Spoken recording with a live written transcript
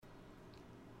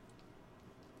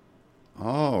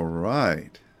All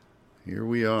right, here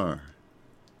we are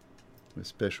with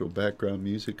special background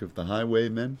music of the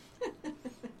Highwaymen.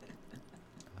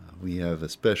 We have a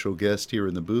special guest here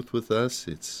in the booth with us.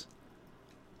 It's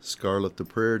Scarlet the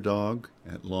Prayer Dog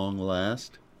at long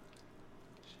last.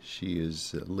 She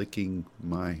is licking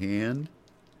my hand.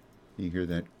 You hear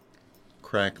that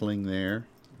crackling there.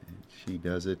 She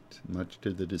does it much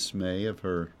to the dismay of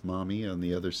her mommy on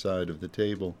the other side of the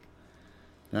table.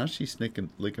 Now she's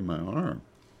licking my arm.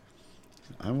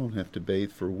 I won't have to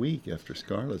bathe for a week after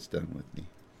Scarlet's done with me.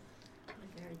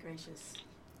 Very gracious.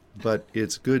 But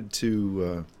it's good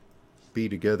to be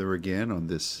together again on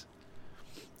this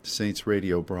Saints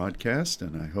Radio broadcast,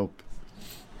 and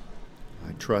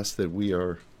I trust that we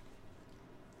are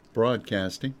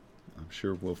broadcasting. I'm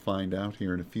sure we'll find out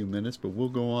here in a few minutes, but we'll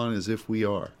go on as if we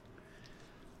are.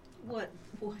 What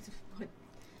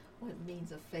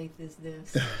means of faith is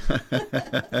this?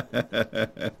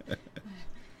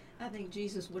 I think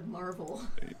Jesus would marvel.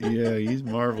 Yeah, he's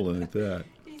marveling at that.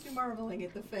 He's marveling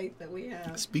at the faith that we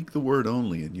have. Speak the word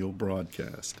only and you'll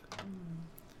broadcast.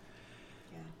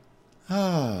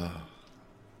 Yeah.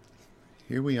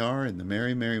 Here we are in the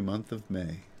merry, merry month of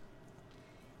May.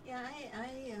 Yeah,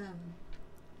 Yeah,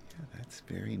 that's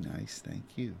very nice.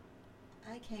 Thank you.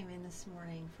 I came in this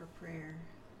morning for prayer,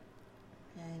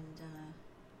 and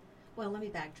well, let me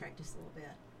backtrack just a little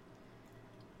bit.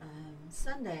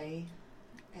 Sunday,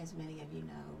 as many of you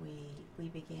know, we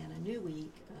began a new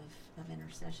week of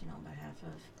intercession on behalf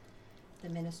of the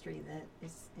ministry that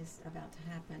is about to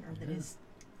happen, or that is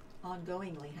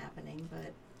ongoingly happening,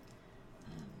 but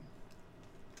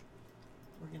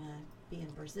we're going to be in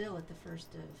Brazil at the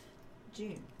 1st of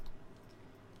June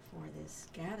for this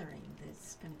gathering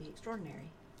that's going to be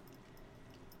extraordinary.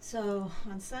 So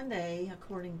on Sunday,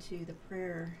 according to the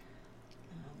prayer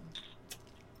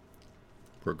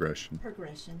Progression,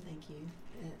 thank you,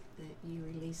 that you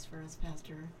released for us,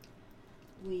 Pastor,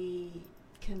 we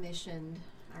commissioned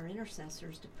our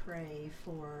intercessors to pray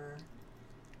for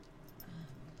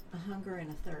a hunger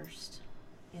and a thirst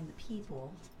in the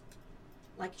people,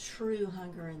 like true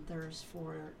hunger and thirst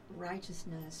for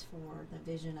righteousness, for the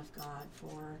vision of God,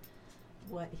 for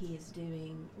what he is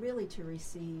doing, really to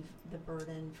receive the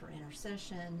burden for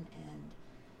intercession and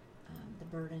the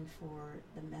burden for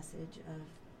the message of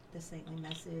the saintly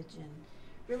message, and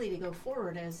really to go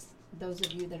forward, as those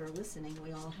of you that are listening,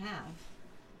 we all have.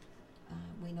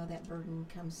 We know that burden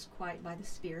comes quite by the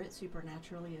Spirit,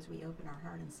 supernaturally, as we open our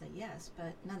heart and say yes,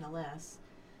 but nonetheless,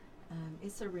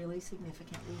 it's a really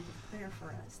significant week of prayer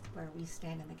for us, where we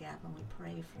stand in the gap and we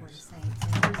pray for the saints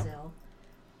in Brazil.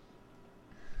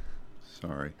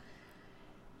 Sorry.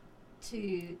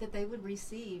 That they would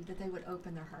receive, that they would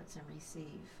open their hearts and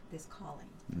receive this calling.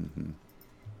 Mm-hmm.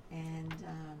 And,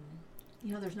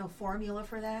 there's no formula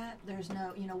for that. There's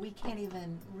no, we can't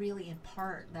even really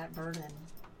impart that burden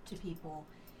to people.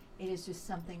 It is just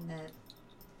something that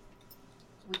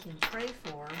we can pray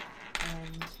for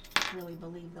and really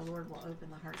believe the Lord will open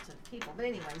the hearts of people. But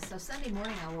anyway, so Sunday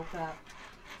morning I woke up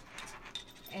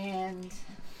and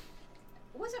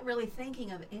wasn't really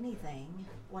thinking of anything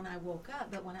when I woke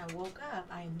up, but when I woke up,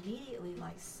 I immediately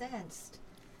sensed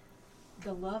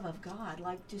the love of God,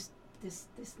 just this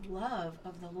love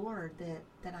of the Lord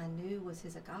that I knew was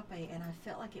his agape, and I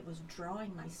felt like it was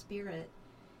drawing my spirit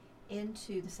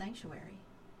into the sanctuary.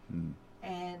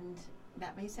 And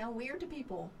that may sound weird to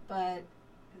people, but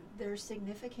there's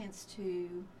significance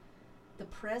to the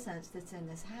presence that's in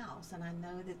this house, and I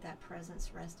know that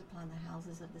presence rests upon the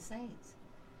houses of the saints.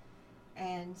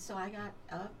 And so I got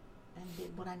up and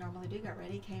did what I normally do, got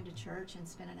ready, came to church and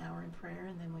spent an hour in prayer,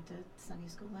 and then went to Sunday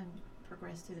school and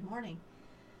progressed through the morning.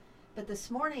 But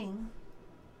this morning,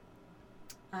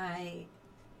 I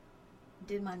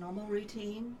did my normal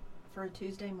routine for a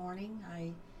Tuesday morning.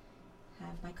 I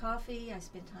have my coffee, I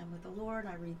spend time with the Lord,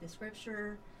 I read the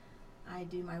scripture, I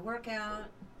do my workout,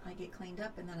 I get cleaned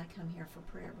up, and then I come here for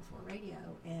prayer before radio.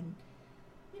 And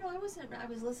I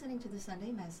was listening to the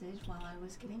Sunday message while I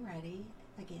was getting ready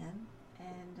again,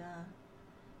 and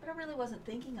but I really wasn't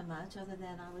thinking of much other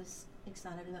than I was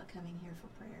excited about coming here for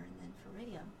prayer and then for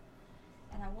radio.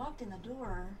 And I walked in the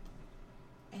door,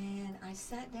 and I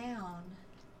sat down,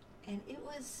 and it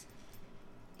was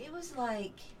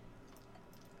like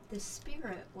the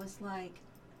Spirit was like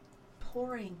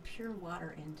pouring pure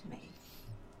water into me.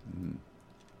 Mm-hmm.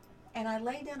 And I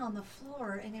lay down on the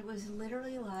floor, and it was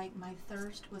literally like my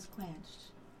thirst was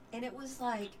quenched. And it was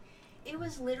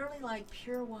literally like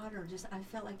pure water. I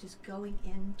felt like just going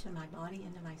into my body,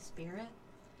 into my spirit.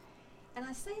 And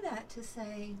I say that to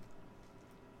say,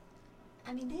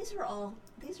 I mean, these are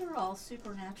all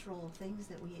supernatural things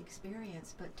that we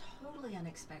experience, but totally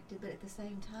unexpected, but at the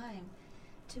same time,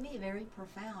 to me, very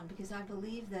profound, because I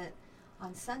believe that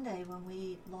on Sunday when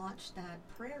we launched that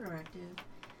prayer directive,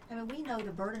 I mean, we know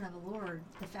the burden of the Lord,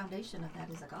 the foundation of that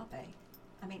is agape.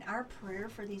 I mean, our prayer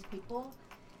for these people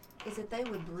is that they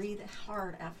would breathe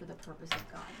hard after the purpose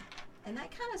of God. And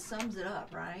that kind of sums it up,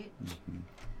 right? Mm-hmm.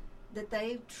 That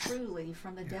they truly,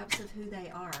 from the depths of who they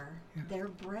are, their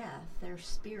breath, their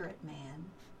spirit man,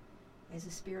 as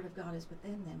the Spirit of God is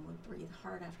within them, would breathe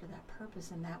hard after that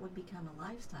purpose, and that would become a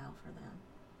lifestyle for them.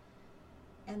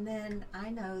 And then I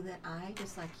know that I,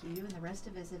 just like you and the rest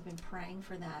of us, have been praying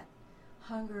for that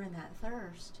hunger and that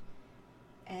thirst.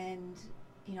 And,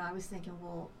 I was thinking,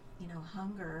 well,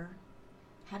 hunger,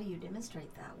 how do you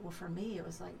demonstrate that? Well, for me, it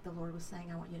was like the Lord was saying,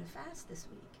 I want you to fast this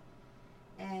week.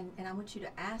 And I want you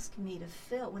to ask me to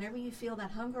fill, whenever you feel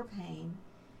that hunger pain,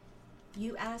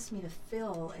 you ask me to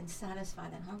fill and satisfy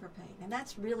that hunger pain. And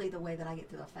that's really the way that I get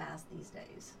through a fast these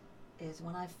days, is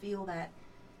when I feel that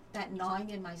gnawing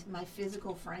in my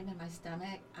physical frame in my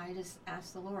stomach, I just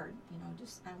ask the Lord,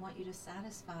 I want you to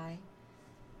satisfy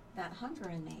that hunger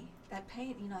in me, that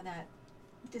pain, that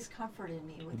discomfort in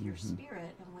me with your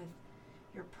spirit and with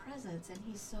your presence. And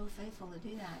He's so faithful to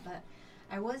do that. But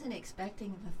I wasn't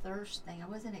expecting the thirst thing. I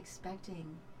wasn't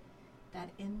expecting that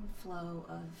inflow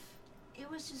of, it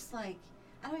was just like,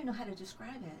 I don't even know how to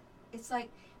describe it. It's like,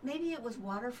 maybe it was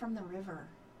water from the river,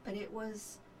 but it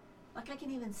was like, I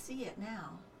can even see it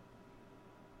now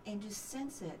and just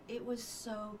sense it. It was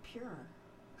so pure.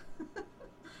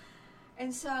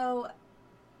 And so,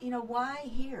 why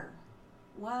here?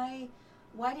 Why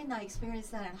didn't I experience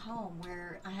that at home,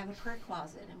 where I have a prayer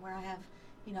closet and where I have,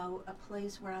 a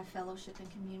place where I fellowship and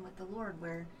commune with the Lord,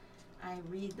 where I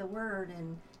read the Word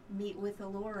and meet with the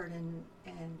Lord, and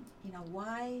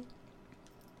why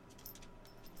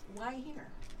here?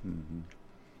 Mm-hmm.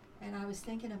 And I was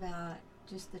thinking about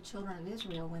just the children of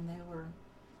Israel when they were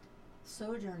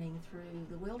sojourning through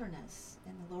the wilderness,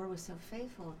 and the Lord was so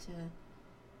faithful to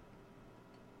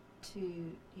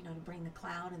bring the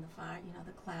cloud and the fire,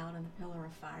 the cloud and the pillar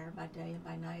of fire by day and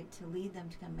by night, to lead them,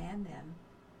 to command them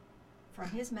from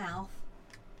His mouth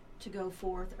to go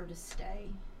forth or to stay.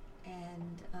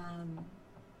 And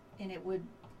it would,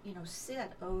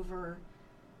 sit over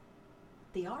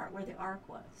the ark, where the ark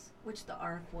was, which the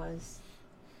ark was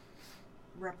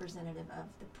representative of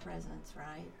the presence,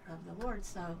 right, of the Lord.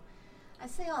 So I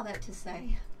say all that to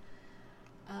say,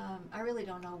 I really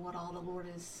don't know what all the Lord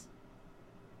is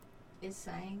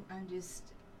saying. I'm just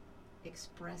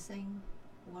expressing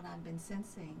what I've been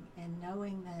sensing, and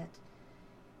knowing that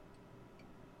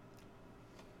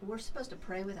we're supposed to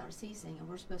pray without ceasing, and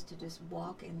we're supposed to just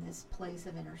walk in this place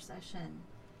of intercession.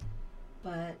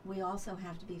 But we also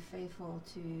have to be faithful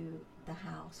to the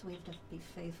house. We have to be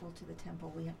faithful to the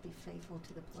temple. We have to be faithful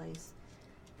to the place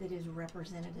that is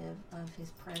representative of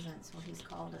His presence, where He's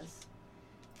called us.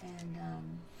 And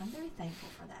I'm very thankful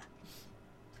for that.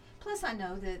 Plus, I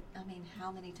know that,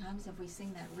 how many times have we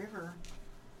seen that river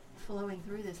flowing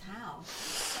through this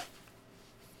house?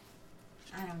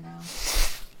 I don't know.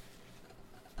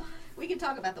 We can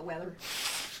talk about the weather,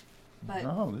 but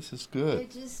no, this is good.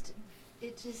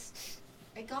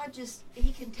 God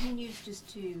He continues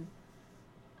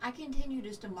I continue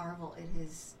just to marvel at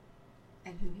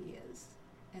who He is,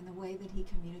 and the way that He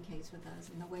communicates with us,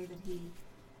 and the way that He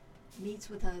meets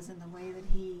with us, and the way that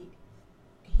He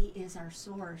is our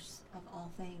source of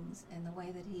all things, and the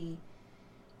way that He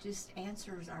just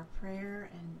answers our prayer.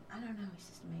 And I don't know, He's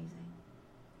just amazing.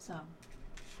 So,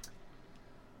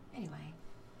 anyway,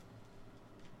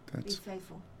 be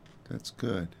faithful. That's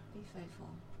good. Be faithful.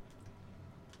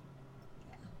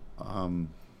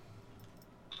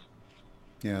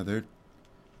 Yeah.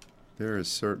 There is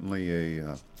certainly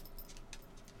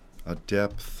a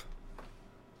depth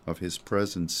of His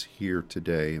presence here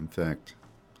today. In fact,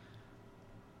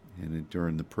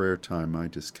 during the prayer time, I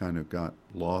just kind of got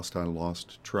lost. I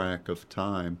lost track of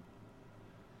time.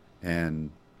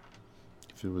 And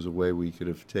if there was a way we could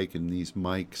have taken these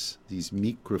mics, these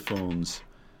microphones,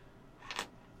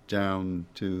 down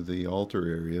to the altar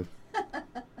area,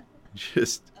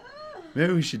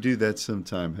 maybe we should do that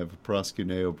sometime. Have a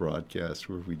proskuneo broadcast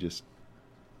where we just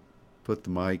put the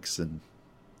mics and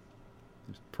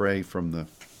just pray from the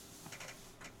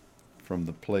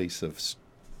place of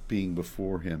being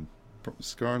before Him.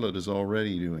 Scarlett is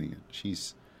already doing it.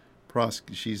 She's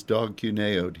dog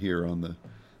cuneoed here on the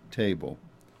table.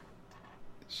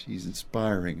 She's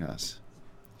inspiring us.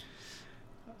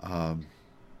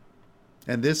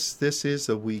 And this is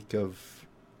a week of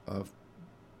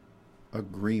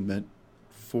agreement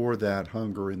for that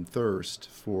hunger and thirst,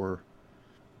 for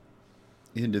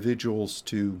individuals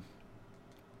to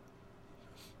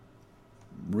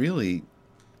really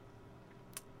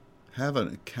have an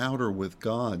encounter with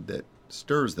God that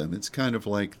stirs them. It's kind of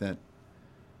like that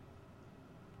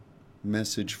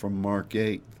message from Mark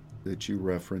 8 that you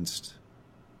referenced,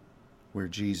 where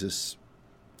Jesus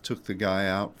took the guy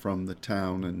out from the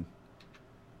town and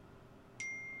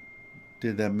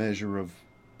did that measure of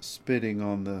spitting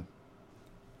on the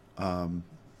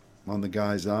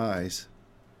guy's eyes,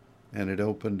 and it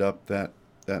opened up that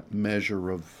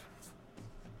measure of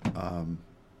how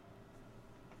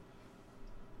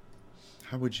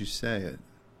would you say it?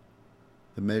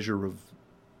 The measure of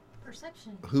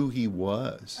perception. Who he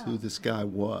was, who this guy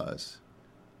was,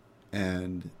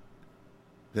 and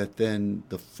that then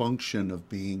the function of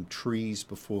being trees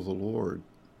before the Lord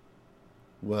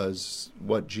was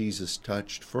what Jesus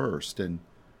touched first. And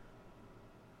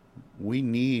we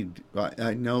need,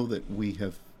 I know that we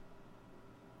have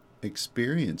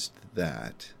experienced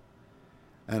that,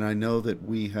 and I know that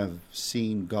we have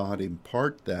seen God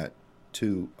impart that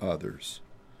to others.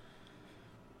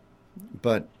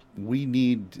 But we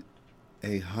need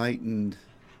a heightened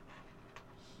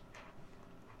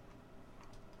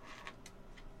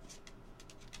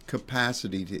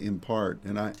capacity to impart.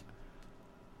 And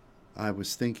I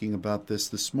was thinking about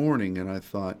this morning, and I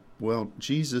thought, well,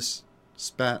 Jesus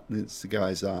spat in this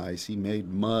guy's eyes. He made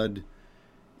mud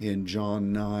in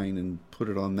John 9 and put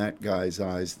it on that guy's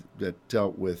eyes that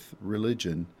dealt with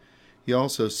religion. He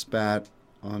also spat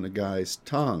on a guy's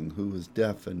tongue who was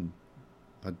deaf and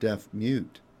a deaf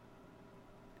mute.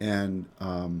 And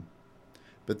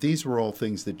but these were all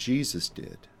things that Jesus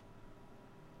did.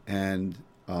 And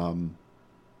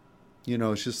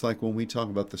it's just like when we talk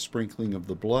about the sprinkling of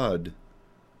the blood,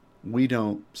 we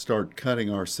don't start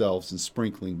cutting ourselves and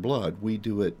sprinkling blood. We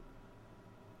do it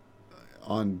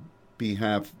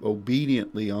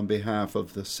obediently on behalf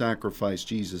of the sacrifice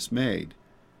Jesus made.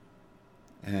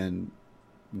 And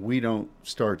we don't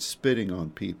start spitting on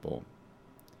people.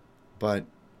 But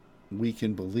we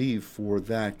can believe for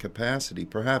that capacity.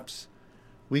 Perhaps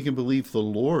we can believe the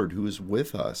Lord who is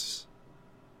with us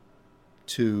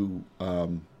to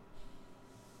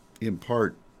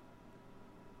impart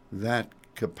that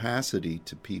capacity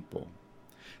to people.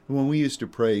 And when we used to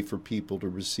pray for people to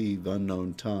receive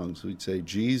unknown tongues, we'd say,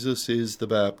 Jesus is the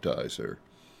baptizer.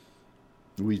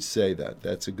 We'd say that.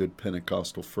 That's a good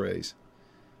Pentecostal phrase.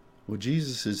 Well,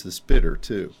 Jesus is the spitter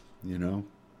too,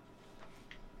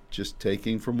 Just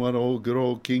taking from what good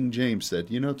old King James said.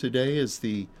 Today is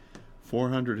the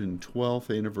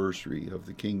 412th anniversary of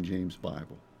the King James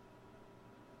Bible.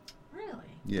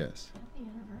 Really? Yes. Happy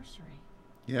anniversary.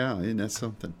 Yeah, isn't that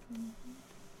something? Mm-hmm.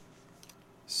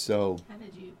 So how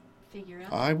did you figure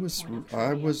out? I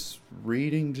was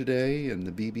reading today, and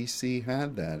the BBC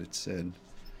had that. It said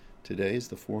today is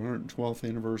the 412th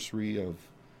anniversary of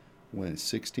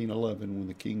 1611, when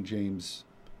the King James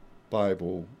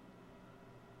Bible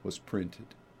was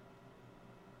printed.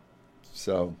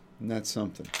 So, and that's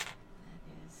something. That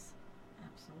is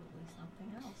absolutely something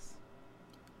else.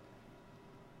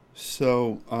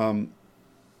 So,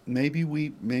 maybe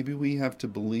we have to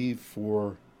believe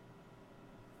for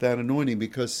that anointing,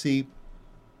 because see,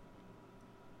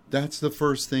 that's the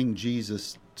first thing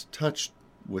Jesus touched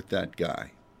with that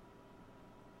guy.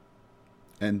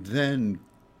 And then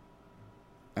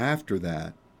after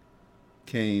that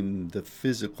came the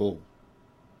physical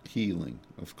healing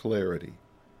of clarity.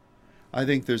 I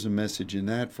think there's a message in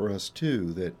that for us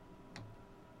too, that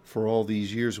for all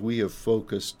these years we have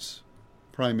focused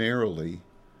primarily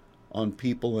on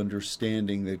people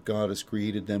understanding that God has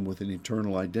created them with an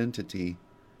eternal identity,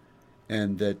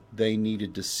 and that they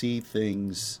needed to see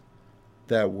things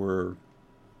that were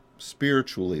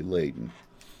spiritually laden,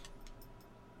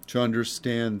 to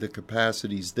understand the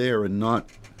capacities there and not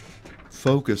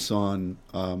focus on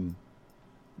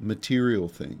material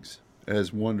things,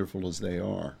 as wonderful as they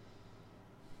are.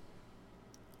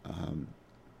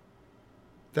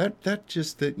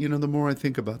 The more I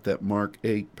think about that Mark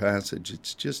 8 passage,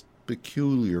 it's just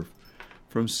peculiar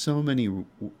from so many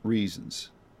reasons,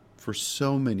 for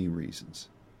so many reasons.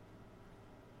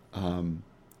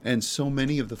 And so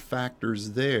many of the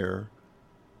factors there,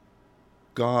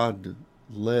 God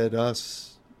led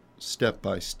us step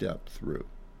by step through.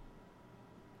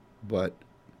 But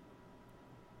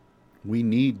we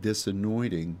need this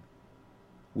anointing.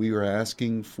 We are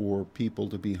asking for people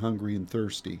to be hungry and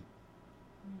thirsty.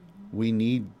 Mm-hmm.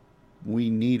 We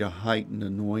need a heightened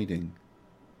anointing.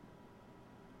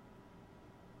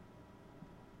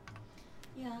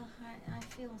 Yeah, I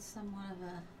feel somewhat of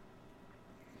a,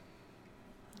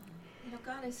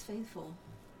 God is faithful,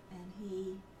 and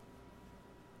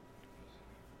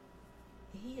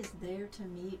He is there to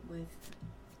meet with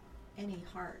any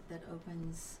heart that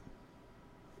opens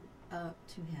up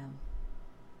to Him,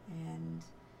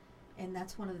 and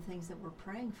that's one of the things that we're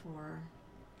praying for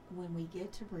when we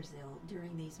get to Brazil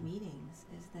during these meetings,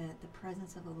 is that the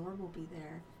presence of the Lord will be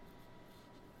there,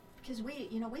 because we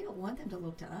don't want them to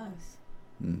look to us.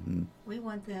 Mm-hmm. We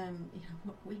want them,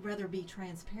 we'd rather be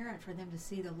transparent for them to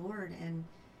see the Lord, and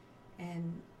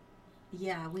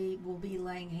yeah, we will be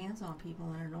laying hands on people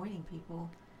and anointing people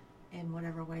in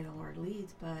whatever way the Lord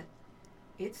leads, but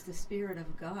it's the Spirit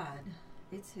of God,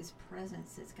 it's His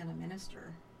presence that's going to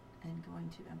minister and going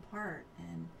to impart.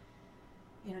 And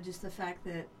just the fact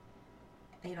that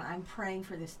I'm praying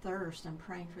for this thirst, I'm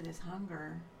praying for this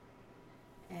hunger,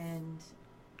 and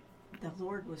the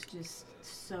Lord was just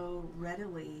so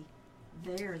readily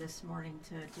there this morning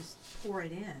to just pour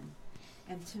it in.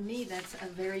 And to me, that's a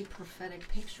very prophetic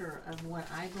picture of what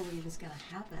I believe is going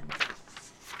to happen.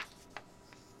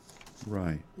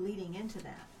 Right. Leading into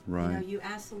that. Right. You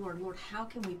ask the Lord, how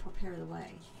can we prepare the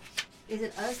way? Is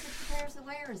it us that prepares the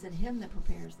way, or is it Him that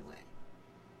prepares the way?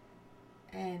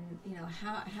 And,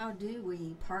 how do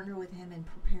we partner with Him in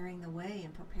preparing the way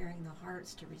and preparing the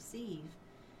hearts to receive?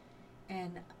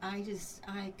 And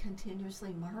I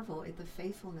continuously marvel at the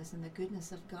faithfulness and the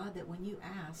goodness of God, that when you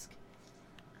ask,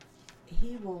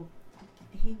 He will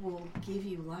give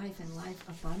you life, and life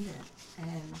abundant.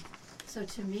 And so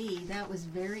to me, that was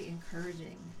very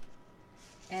encouraging.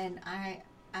 And I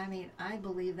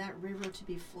believe that river to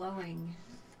be flowing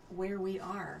where we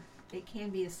are. It can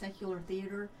be a secular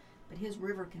theater, but His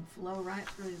river can flow right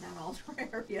through that altar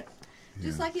area,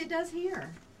 just like it does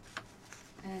here.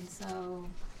 And so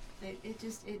it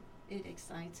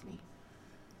excites me.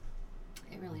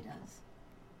 It really does.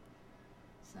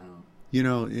 So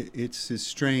it's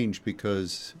strange,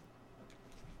 because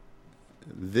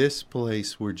this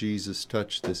place where Jesus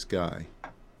touched this guy,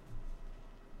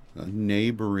 a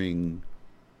neighboring,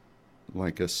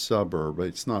 like a suburb,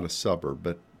 it's not a suburb,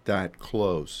 but that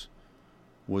close,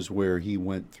 was where He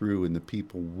went through, and the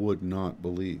people would not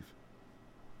believe.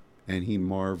 And He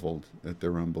marveled at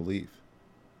their unbelief.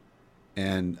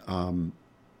 And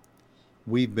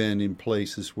we've been in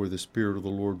places where the Spirit of the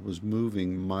Lord was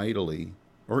moving mightily,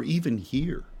 or even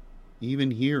here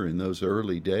in those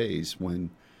early days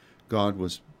when God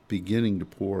was beginning to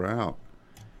pour out.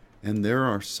 And there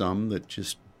are some that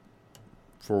just,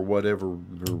 for whatever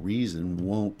the reason,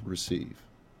 won't receive.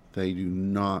 They do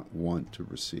not want to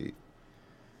receive.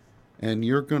 And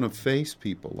you're going to face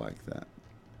people like that.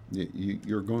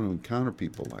 You're going to encounter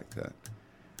people like that.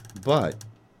 But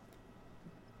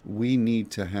we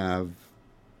need to have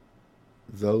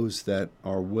those that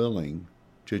are willing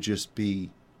to just be,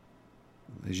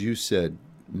 as you said,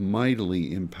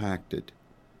 mightily impacted,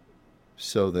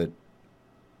 so that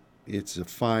it's a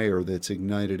fire that's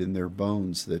ignited in their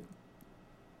bones that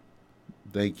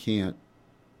they can't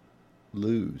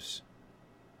lose.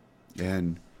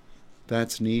 And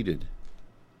that's needed.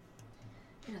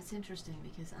 It's interesting,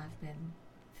 because I've been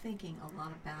thinking a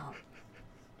lot about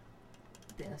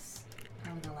this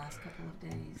over the last couple of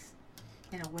days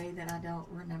in a way that I don't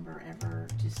remember ever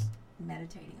just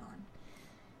meditating on,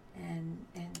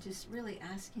 and just really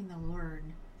asking the Lord,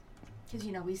 because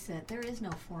we said there is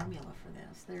no formula for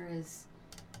this.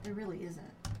 There really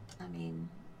isn't. I mean,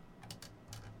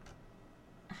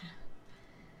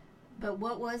 but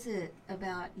what was it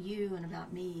about you and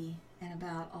about me and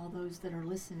about all those that are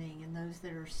listening and those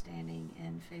that are standing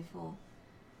and faithful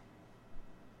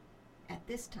at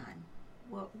this time?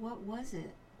 What was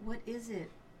it? What is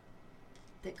it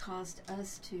that caused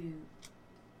us to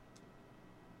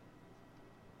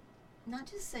not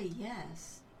just say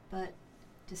yes, but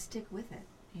to stick with it?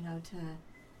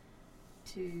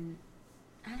 To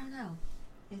I don't know.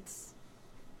 It's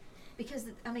because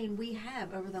we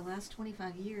have, over the last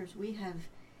 25 years, we have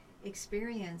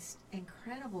experienced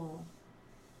incredible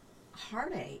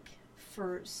heartache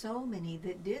for so many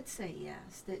that did say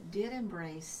yes, that did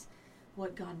embrace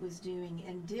what God was doing,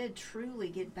 and did truly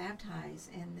get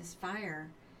baptized in this fire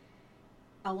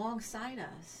alongside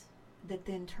us, that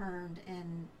then turned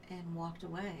and walked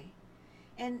away.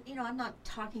 And I'm not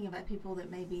talking about people that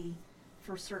maybe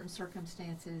for certain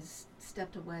circumstances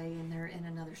stepped away and they're in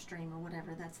another stream or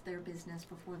whatever. That's their business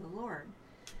before the Lord.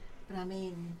 But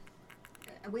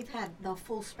we've had the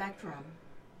full spectrum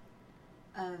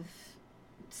of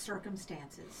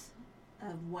circumstances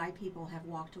of why people have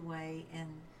walked away and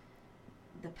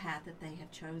the path that they have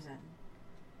chosen.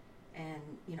 And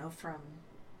from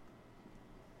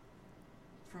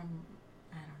I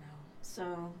don't know.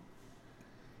 So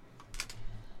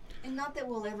And not that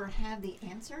we'll ever have the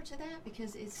answer to that,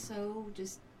 because it's so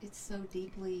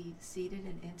deeply seated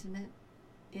and intimate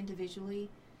individually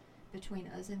between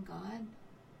us and God.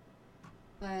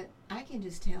 But I can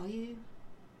just tell you,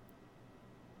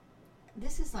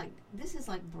 this is like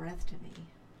breath to me.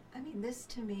 I mean, this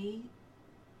to me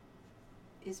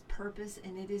is purpose,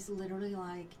 and it is literally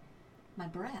like my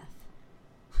breath.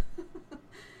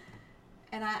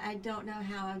 And I don't know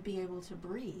how I'd be able to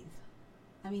breathe.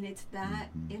 I mean, it's that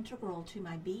integral to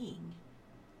my being.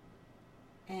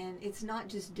 And it's not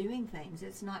just doing things.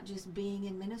 It's not just being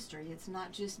in ministry. It's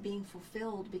not just being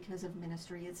fulfilled because of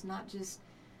ministry. It's not just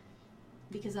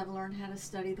because I've learned how to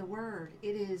study the Word.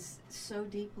 It is so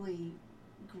deeply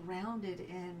grounded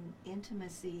in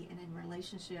intimacy and in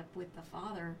relationship with the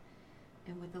Father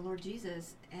and with the Lord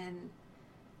Jesus. And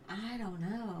I don't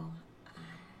know.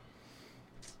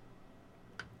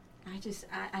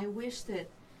 I wish that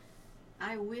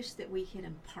we could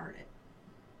impart it,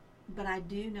 but I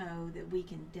do know that we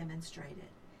can demonstrate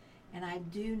it. And I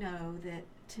do know that,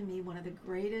 to me, one of the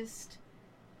greatest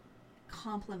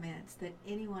compliments that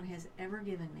anyone has ever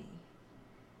given me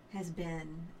has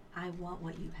been, I want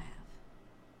what you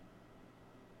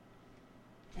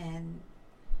have. And,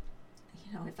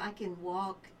 you know, if I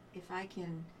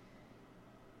can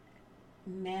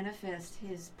manifest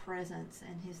His presence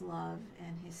and His love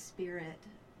and His Spirit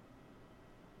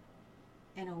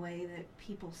in a way that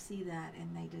people see that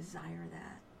and they desire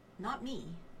that. Not me,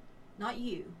 not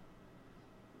you,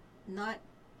 not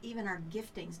even our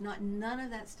giftings, none of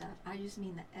that stuff. I just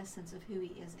mean the essence of who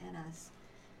He is in us.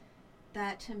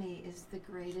 That to me is the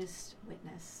greatest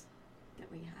witness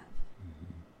that we have.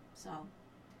 Mm-hmm. So.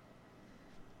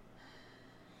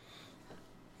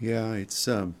 Yeah, it's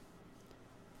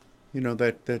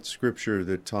that scripture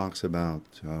that talks about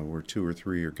where 2 or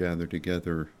 3 are gathered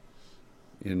together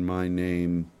in my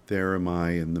name, there am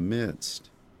I in the midst.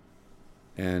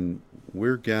 And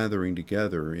we're gathering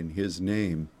together in His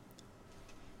name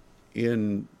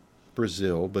in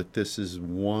Brazil, but this is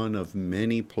one of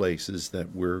many places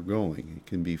that we're going. It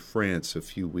can be France a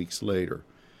few weeks later.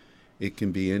 It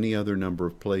can be any other number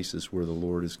of places where the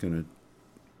Lord is going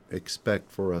to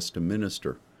expect for us to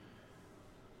minister.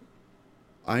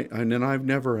 And I've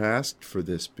never asked for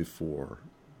this before,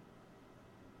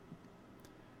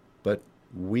 but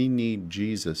we need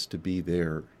Jesus to be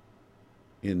there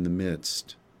in the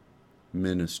midst,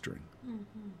 ministering.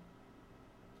 Mm-hmm.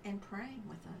 And praying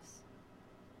with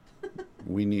us.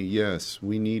 we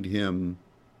need Him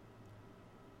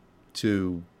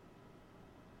to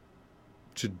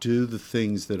do the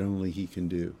things that only He can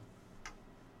do.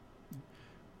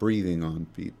 Breathing on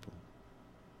people.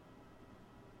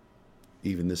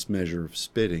 Even this measure of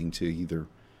spitting to either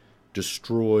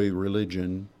destroy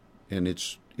religion and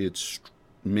its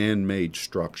man-made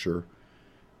structure,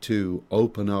 to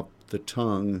open up the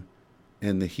tongue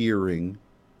and the hearing,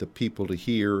 the people to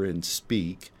hear and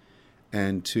speak,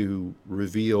 and to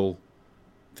reveal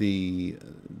the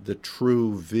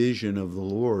true vision of the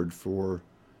Lord for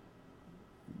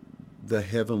the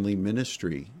heavenly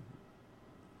ministry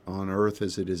on earth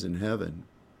as it is in heaven.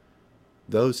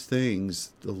 Those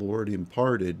things the Lord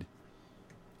imparted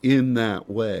in that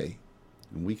way.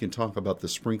 And we can talk about the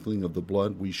sprinkling of the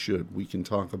blood, we should. We can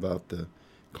talk about the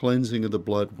cleansing of the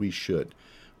blood, we should.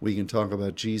 We can talk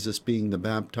about Jesus being the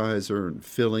baptizer and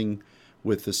filling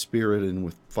with the Spirit and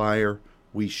with fire,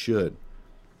 we should.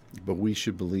 But we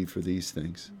should believe for these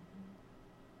things.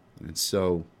 And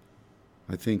so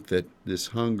I think that this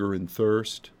hunger and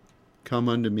thirst, come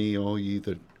unto me, all ye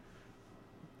that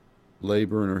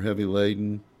labor and are heavy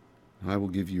laden, I will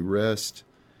give you rest.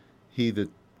 He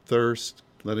that thirsts,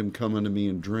 let him come unto me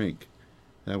and drink.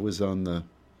 That was on the,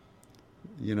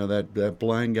 that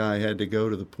blind guy had to go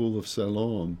to the pool of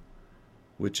Siloam,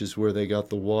 which is where they got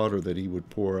the water that He would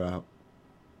pour out.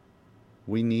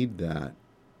 We need that.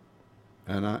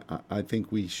 And I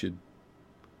think we should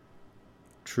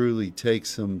truly take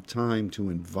some time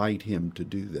to invite Him to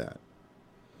do that.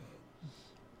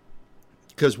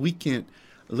 Because we can't,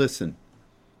 listen,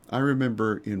 I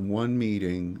remember in one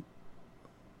meeting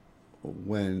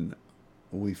when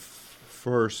we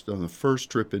on the first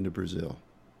trip into Brazil,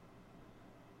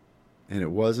 and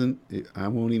I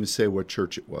won't even say what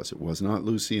church it was not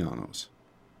Luciano's,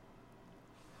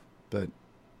 but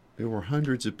there were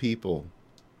hundreds of people,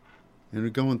 and we're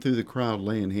going through the crowd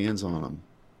laying hands on them.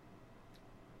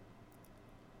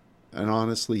 And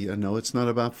honestly, I know it's not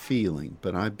about feeling,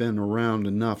 but I've been around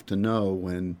enough to know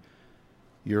when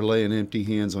you're laying empty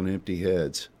hands on empty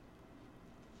heads.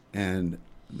 And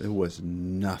there was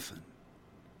nothing.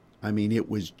 I mean, it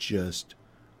was just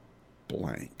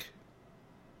blank.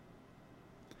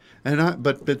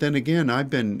 But then again, I've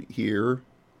been here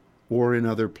or in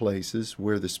other places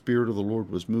where the Spirit of the Lord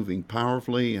was moving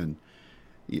powerfully, and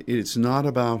it's not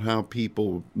about how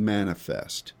people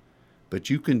manifest, but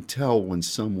you can tell when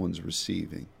someone's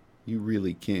receiving. You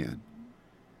really can.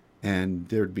 And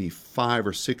there'd be 5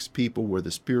 or 6 people where the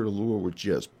Spirit of the Lord was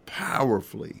just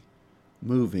powerfully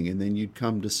moving, and then you'd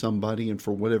come to somebody, and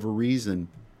for whatever reason,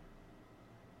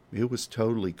 it was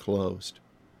totally closed.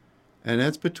 And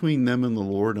that's between them and the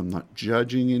Lord. I'm not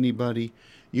judging anybody.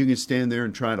 You can stand there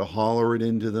and try to holler it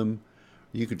into them.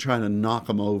 You can try to knock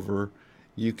them over.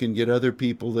 You can get other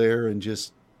people there and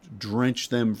just drench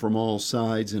them from all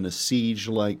sides in a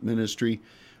siege-like ministry.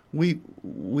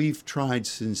 We've tried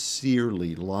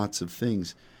sincerely lots of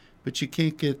things, but you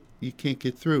can't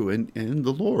get through. And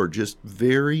the Lord, just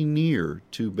very near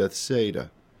to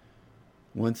Bethsaida,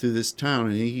 went through this town,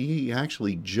 and he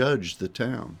actually judged the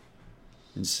town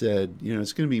and said,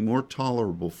 it's going to be more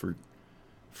tolerable for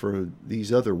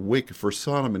these other for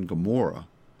Sodom and Gomorrah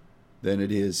than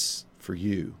it is for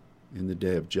you in the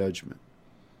day of judgment.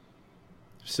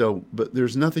 So, but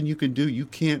there's nothing you can do. You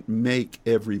can't make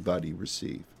everybody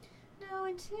receive. No,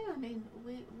 and two, I mean,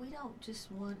 we don't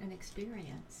just want an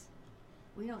experience.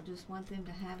 We don't just want them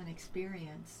to have an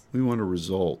experience. We want a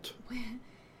result.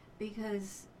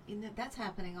 Because that's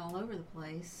happening all over the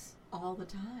place all the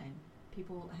time.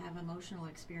 People have emotional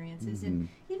experiences and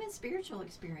even spiritual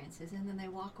experiences, and then they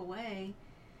walk away.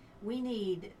 We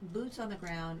need boots on the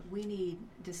ground. We need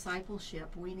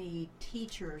discipleship. We need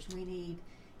teachers. We need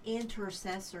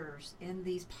intercessors in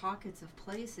these pockets of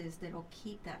places that will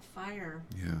keep that fire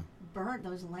burnt,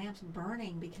 those lamps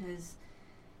burning, because,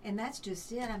 and that's just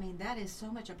it. I mean, that is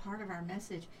so much a part of our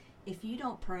message. If you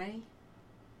don't pray,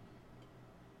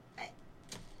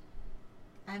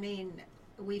 I mean,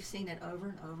 we've seen it over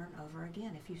and over and over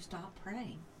again. If you stop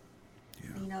praying,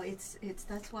 it's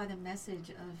that's why the message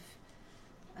of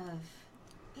and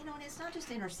it's not just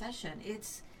intercession.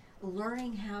 It's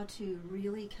learning how to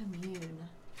really commune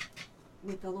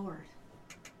with the Lord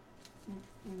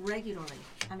regularly.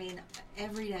 I mean,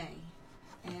 every day,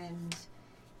 and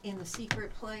in the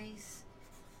secret place,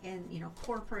 and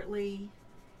corporately,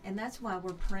 and that's why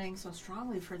we're praying so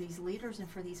strongly for these leaders and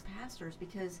for these pastors,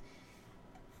 because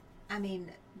I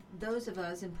mean, those of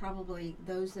us, and probably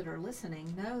those that are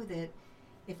listening, know that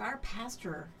if our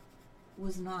pastor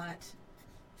was not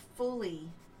fully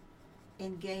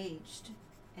engaged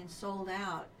and sold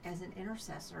out as an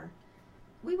intercessor,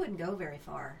 we wouldn't go very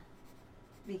far,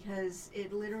 because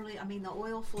it literally, I mean, the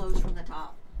oil flows from the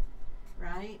top,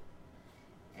 right?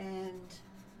 And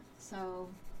so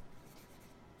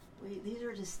these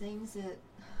are just things that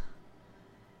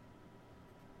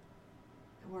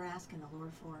we're asking the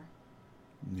Lord for.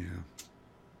 Yeah.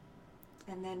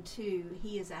 And then two,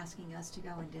 he is asking us to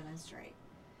go and demonstrate.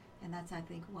 And that's, I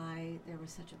think, why there was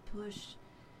such a push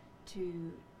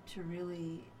to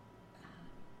really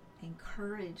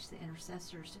encourage the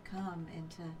intercessors to come and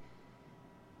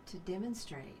to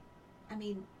demonstrate. I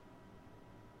mean,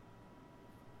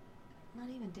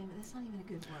 that's not even a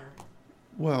good word.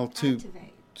 Well,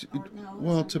 activate.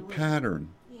 To pattern.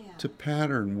 Yeah. To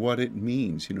pattern what it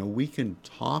means. We can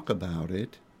talk about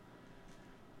it,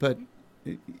 but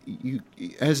you,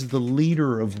 as the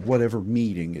leader of whatever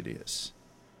meeting it is,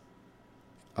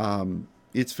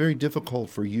 it's very difficult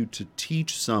for you to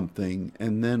teach something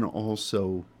and then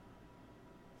also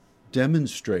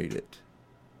demonstrate it.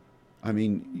 I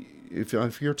mean, if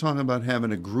you're talking about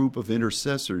having a group of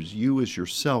intercessors, you as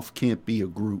yourself can't be a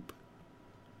group.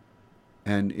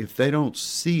 And if they don't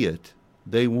see it,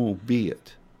 they won't be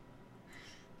it.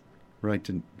 Right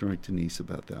to Denise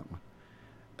about that one.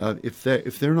 If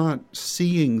they're not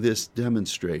seeing this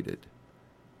demonstrated,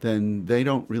 then they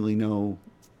don't really know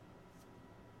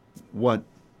what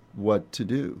to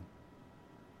do.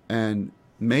 And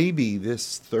maybe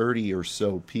this 30 or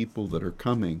so people that are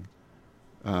coming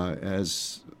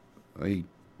as a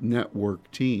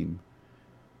network team,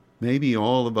 maybe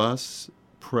all of us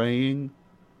praying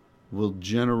will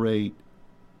generate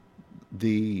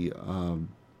the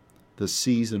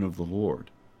season of the Lord,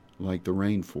 like the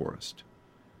rainforest.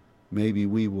 Maybe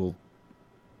we will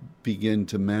begin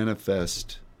to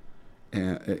manifest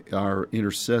our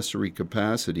intercessory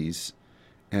capacities,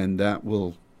 and that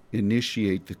will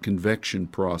initiate the convection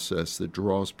process that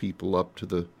draws people up to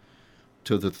the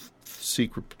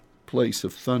secret place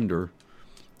of thunder,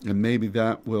 and maybe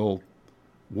that will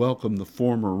welcome the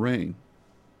former rain,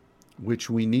 which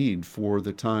we need for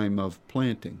the time of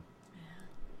planting.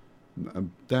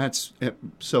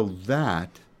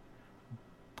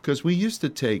 Because we used to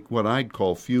take what I'd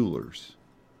call fuelers.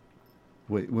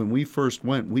 When we first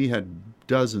went, we had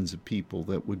dozens of people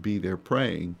that would be there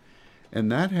praying, and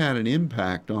that had an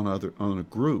impact on a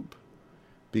group,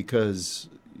 because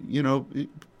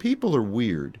people are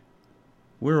weird.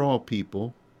 We're all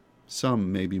people,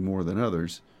 some maybe more than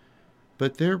others,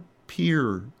 but they're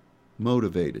peer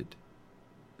motivated.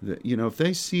 If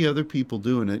they see other people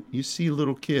doing it, you see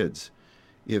little kids.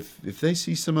 If they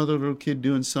see some other little kid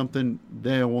doing something,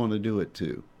 they'll want to do it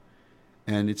too.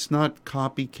 And it's not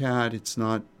copycat, it's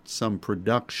not some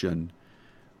production,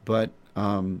 but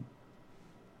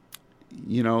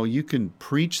you can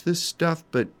preach this stuff,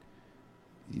 but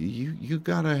you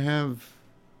gotta have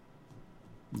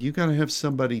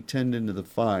somebody tending to the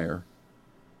fire.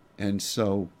 And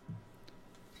so,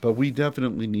 but we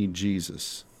definitely need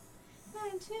Jesus.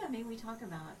 And too, we talk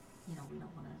about, we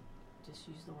don't want to just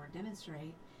use the word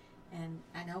demonstrate. And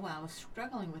I know I was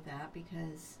struggling with that,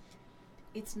 because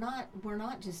we're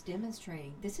not just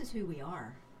demonstrating. This is who we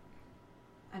are.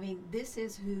 This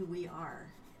is who we are.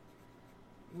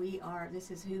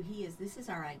 This is who He is. This is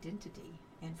our identity.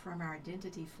 And from our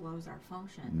identity flows our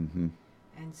function. Mm-hmm.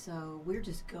 And so we're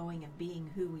just going and being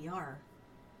who we are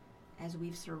as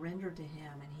we've surrendered to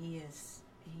Him. And He is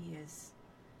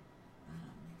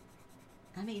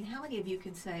how many of you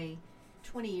can say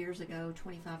 20 years ago,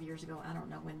 25 years ago, I don't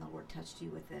know when the Lord touched you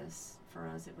with this. For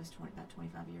us, it was about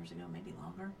 25 years ago, maybe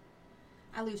longer.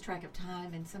 I lose track of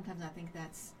time, and sometimes I think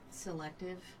that's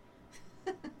selective.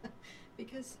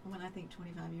 Because when I think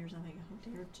 25 years, I think, oh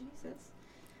dear Jesus.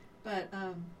 But,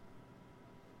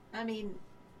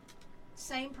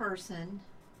 same person,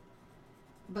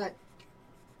 but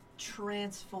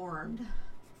transformed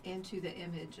into the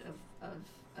image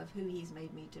of who He's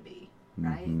made me to be,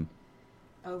 right? Mm-hmm.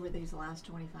 Over these last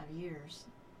 25 years.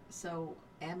 So,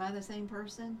 am I the same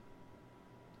person?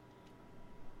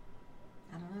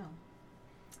 I don't know.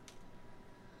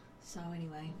 So,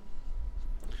 anyway.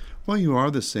 Well, you are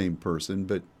the same person,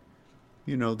 but,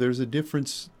 there's a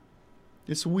difference.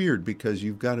 It's weird, because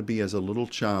you've got to be, as a little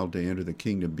child, to enter the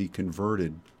kingdom, be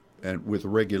converted with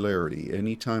regularity.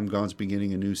 Anytime God's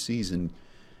beginning a new season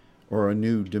or a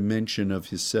new dimension of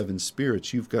His seven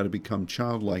spirits, you've got to become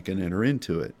childlike and enter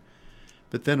into it.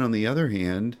 But then on the other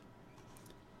hand,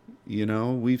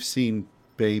 we've seen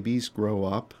babies grow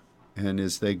up, and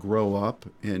as they grow up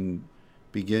and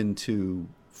begin to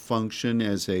function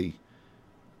as a,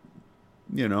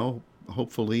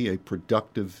 hopefully a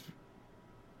productive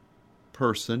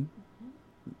person,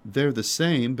 they're the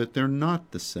same, but they're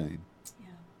not the same. Yeah.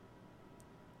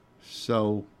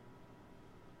 So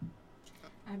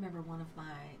I remember one of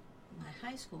my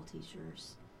high school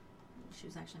teachers. She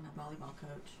was actually my volleyball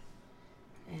coach,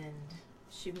 and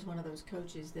she was one of those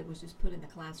coaches that was just put in the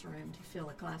classroom to fill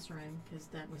a classroom, because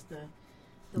that was the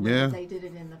way that they did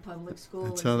it in the public school.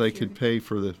 That's how they could pay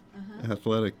for the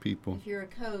athletic people. If you're a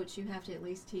coach, you have to at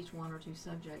least teach one or two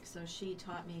subjects. So she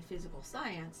taught me physical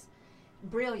science.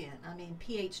 Brilliant.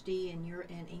 PhD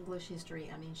in English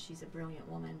history. She's a brilliant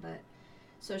woman. But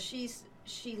so she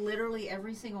literally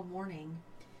every single morning,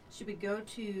 she would go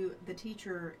to the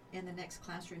teacher in the next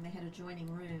classroom. They had adjoining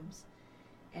rooms.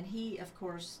 And he, of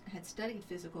course, had studied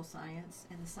physical science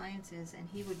and the sciences, and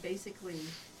he would basically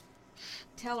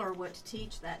tell her what to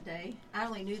teach that day. I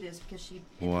only knew this because she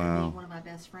ended up being one of my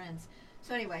best friends.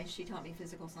 So anyway, she taught me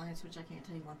physical science, which I can't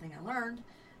tell you one thing I learned,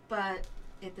 but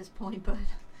at this point, but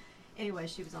anyway,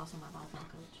 she was also my volleyball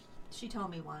coach. She told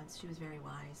me once, she was very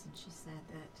wise, and she said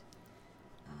that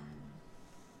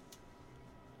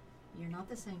you're not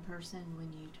the same person when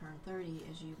you turn 30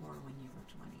 as you were when you were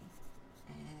 20.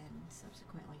 And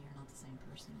subsequently, you're not the same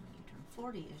person when you turn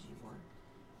 40 as you were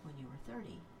when you were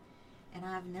 30. And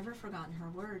I've never forgotten her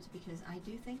words, because I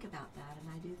do think about that, and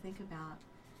I do think about,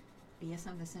 yes,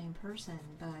 I'm the same person,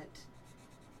 but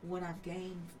what I've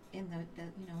gained in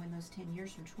in those 10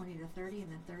 years from 20 to 30,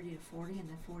 and then 30 to 40, and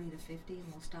then 40 to 50, and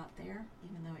we'll stop there,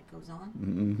 even though it goes on.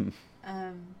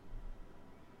 Mm-hmm.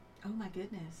 Oh my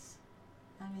goodness.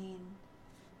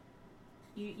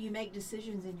 You make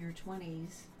decisions in your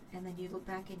 20s, and then you look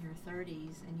back in your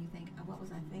 30s, and you think, oh, what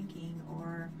was I thinking?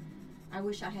 Or I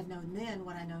wish I had known then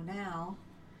what I know now.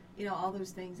 All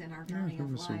those things in our journey of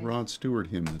life. There was a Rod Stewart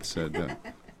hymn that said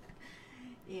that.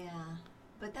 Yeah,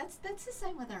 but that's the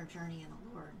same with our journey in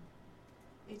the Lord.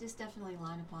 It just definitely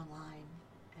line upon line,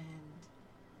 and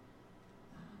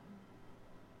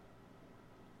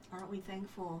aren't we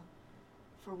thankful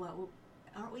for what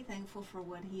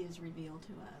He has revealed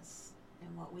to us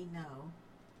and what we know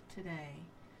today?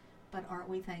 But aren't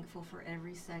we thankful for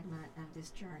every segment of this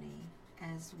journey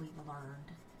as we've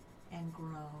learned and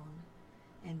grown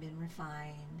and been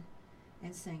refined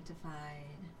and sanctified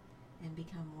and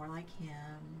become more like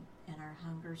Him, and our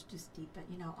hungers just deepen.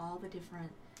 All the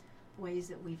different ways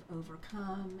that we've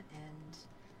overcome, and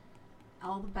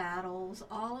all the battles,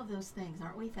 all of those things.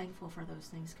 Aren't we thankful for those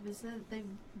things? Because they've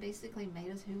basically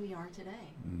made us who we are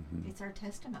today. Mm-hmm. It's our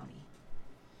testimony.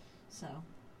 So,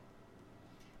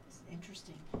 it's an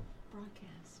interesting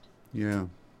broadcast. Yeah,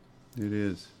 it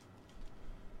is.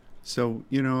 So,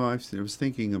 I was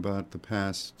thinking about the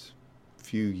past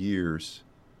few years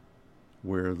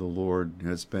where the Lord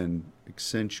has been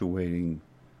accentuating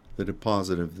the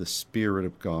deposit of the Spirit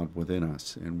of God within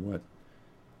us, and what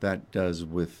that does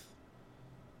with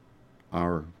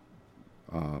our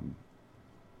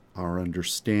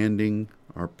understanding,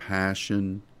 our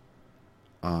passion,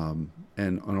 and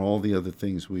on all the other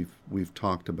things we've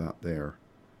talked about there.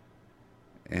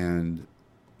 And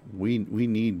we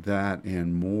need that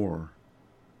and more.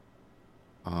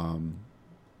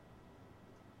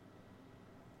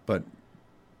 But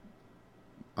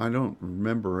I don't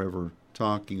remember ever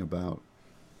talking about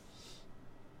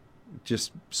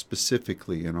just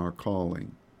specifically in our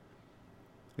calling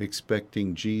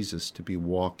expecting Jesus to be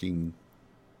walking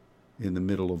in the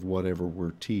middle of whatever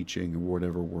we're teaching or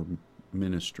whatever we're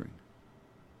ministering.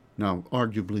 Now,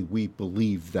 arguably we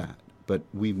believe that, but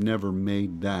we've never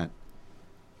made that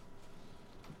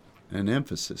an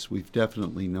emphasis. We've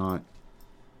definitely not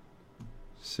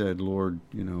said, Lord,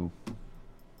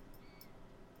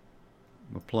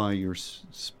 apply your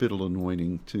spittle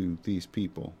anointing to these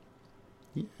people.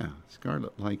 Yeah,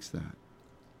 Scarlett likes that.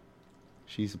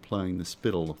 She's applying the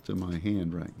spittle to my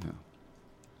hand right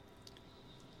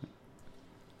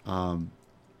now.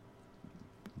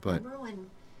 But remember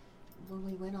when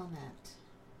we went on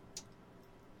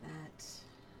that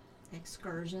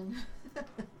excursion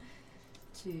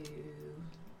to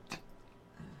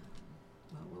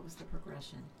what was the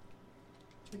progression?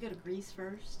 We go to Greece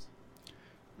first.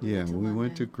 Yeah, we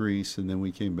went to London, Greece, and then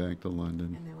we came back to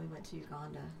London. and then we went to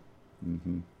Uganda.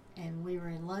 Mm-hmm. And we were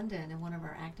in London, and one of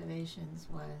our activations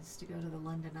was to go to the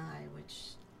London Eye,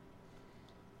 which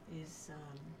is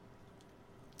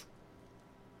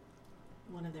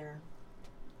one of their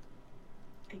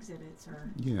exhibits, or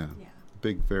Yeah,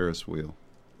 big Ferris wheel.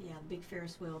 Yeah, the big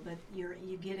Ferris wheel. But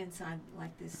you get inside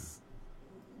like this,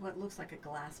 what looks like a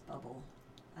glass bubble.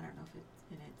 I don't know if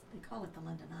they call it the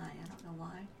London Eye. I don't know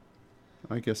why.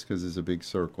 I guess because it's a big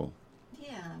circle.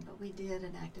 Yeah, but we did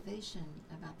an activation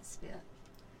about the spit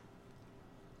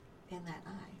in that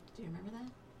eye. Do you remember that?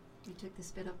 We took the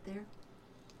spit up there.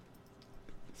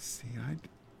 See,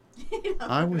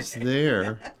 I was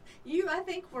there. You, I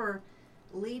think, were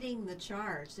leading the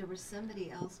charge. There was somebody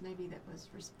else maybe that was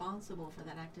responsible for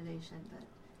that activation, but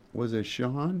Was it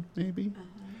Sean, maybe? uh-huh.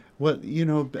 Well,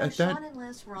 No, at Sean that... and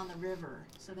Les were on the river,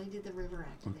 so they did the river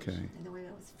activation. Okay. And then we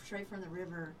went straight from the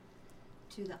river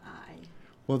to the eye.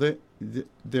 Well,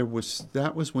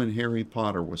 that was when Harry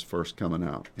Potter was first coming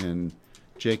out, and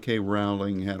J.K.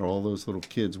 Rowling had all those little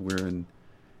kids wearing,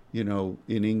 in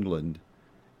England,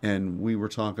 and we were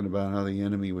talking about how the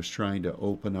enemy was trying to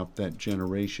open up that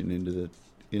generation into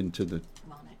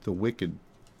the wicked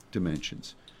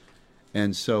dimensions.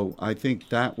 And so I think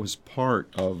that was part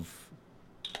of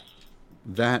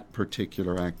that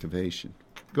particular activation.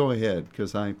 Go ahead,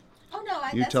 because Oh no,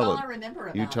 that's all I remember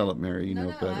about it. You tell it, Mary. You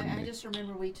know better than me. I just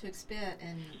remember we took spit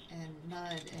and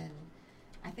mud and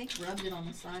I think rubbed it on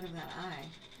the side of that eye.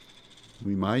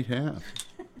 We might have.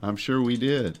 I'm sure we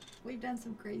did. We've done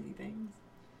some crazy things.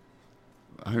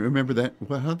 I remember that.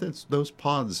 Well, those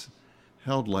pods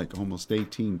held like almost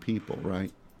 18 people,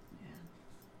 right?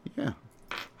 Yeah.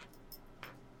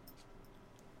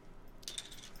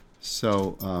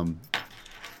 So,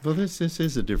 well, this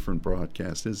is a different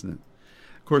broadcast, isn't it?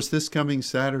 Of course, this coming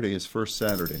Saturday is First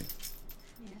Saturday.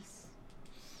 Yes.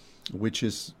 Which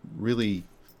is really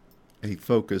a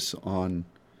focus on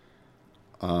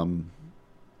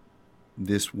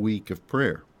this week of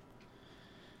prayer.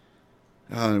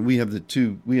 We have the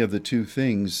two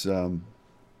things: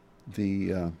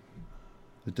 the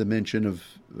dimension of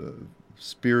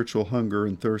spiritual hunger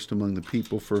and thirst among the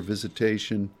people for a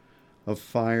visitation of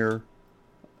fire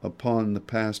upon the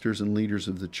pastors and leaders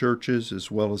of the churches,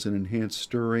 as well as an enhanced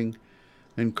stirring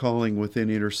and calling within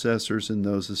intercessors and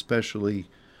those especially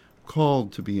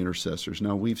called to be intercessors.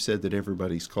 Now, we've said that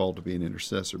everybody's called to be an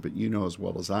intercessor, but you know as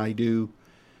well as I do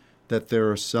that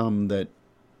there are some that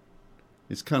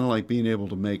it's kind of like being able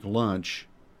to make lunch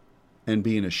and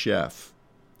being a chef.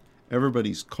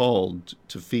 Everybody's called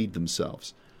to feed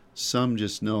themselves. Some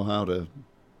just know how to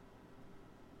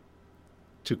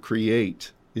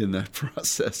create in that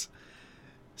process.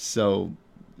 So,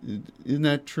 isn't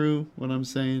that true, what I'm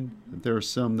saying? There are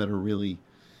some that are really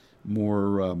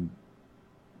more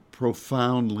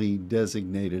profoundly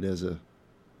designated as an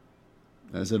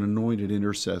anointed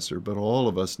intercessor, but all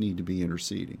of us need to be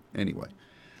interceding anyway.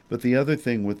 But the other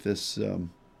thing with this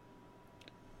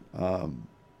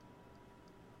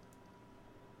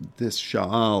this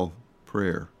Sha'al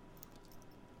prayer,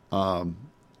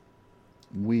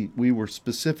 we were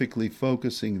specifically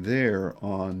focusing there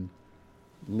on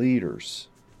leaders,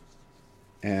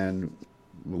 and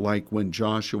like when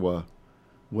Joshua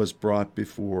was brought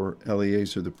before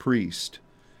Eleazar the priest,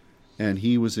 and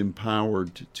he was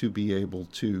empowered to be able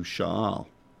to Sha'al,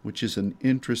 which is an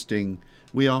interesting.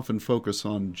 We often focus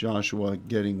on Joshua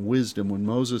getting wisdom when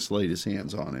Moses laid his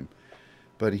hands on him.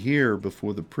 But here,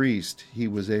 before the priest, he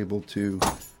was able to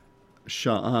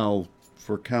Sha'al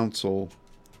for counsel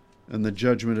and the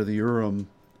judgment of the Urim.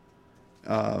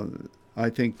 I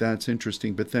think that's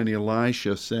interesting. But then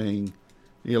Elijah saying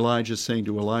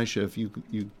to Elisha, if you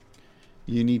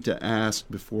need to ask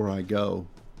before I go,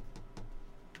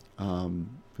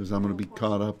 because I'm going to be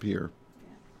caught up here.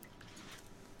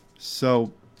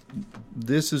 So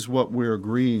this is what we're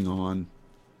agreeing on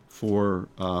for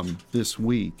this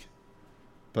week.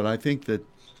 But I think that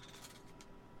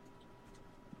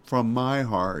from my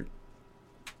heart,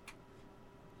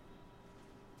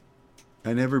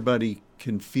 and everybody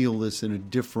can feel this in a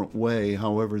different way,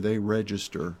 however they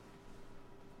register.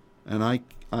 And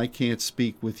I can't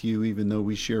speak with you, even though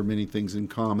we share many things in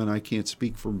common. I can't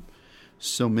speak for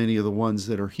so many of the ones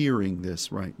that are hearing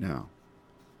this right now.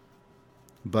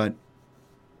 But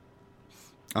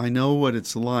I know what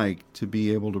it's like to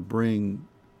be able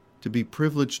to be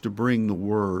privileged to bring the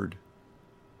word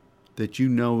that you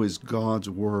know is God's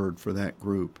word for that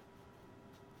group,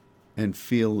 and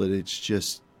feel that it's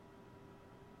just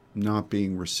not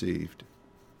being received.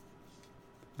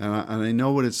 And I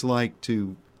know what it's like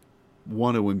to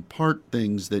want to impart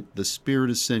things that the Spirit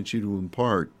has sent you to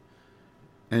impart,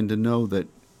 and to know that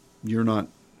you're not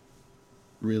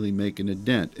really making a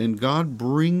dent. And God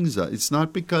brings us. It's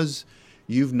not because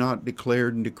you've not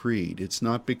declared and decreed. It's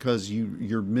not because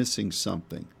you're missing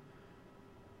something.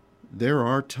 There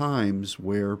are times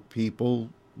where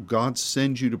God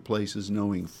sends you to places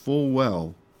knowing full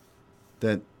well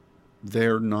that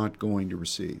they're not going to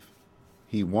receive.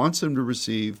 He wants them to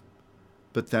receive,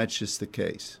 but that's just the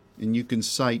case. And you can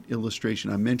cite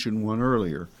illustration. I mentioned one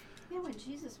earlier. Yeah, when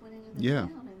Jesus went into the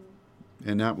town.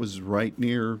 And that was right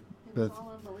near Beth.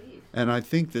 All unbelief. And I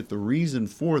think that the reason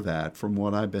for that, from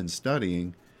what I've been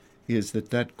studying, is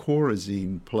that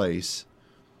Chorazin place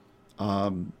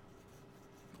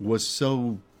was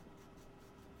so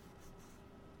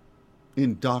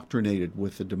indoctrinated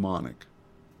with the demonic.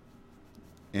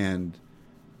 And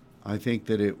I think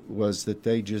that it was that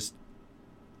they just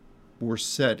were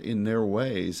set in their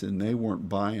ways and they weren't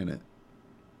buying it.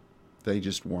 They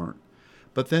just weren't.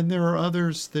 But then there are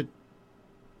others that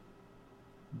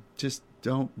just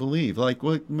don't believe. Like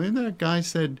when that guy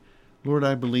said, Lord,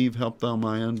 I believe, help thou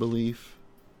my unbelief.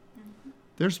 Mm-hmm.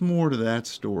 There's more to that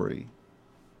story.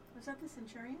 Was that the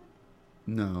centurion?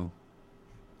 No.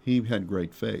 He had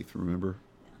great faith, remember?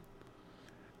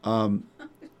 Yeah.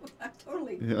 I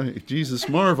totally... Jesus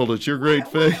marveled at your great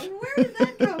faith. Where did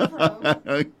that come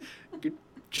from?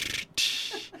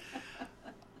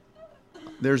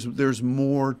 There's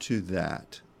more to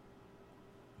that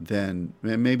than,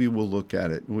 and maybe we'll look at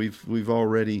it. We've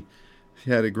already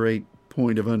had a great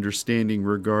point of understanding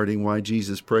regarding why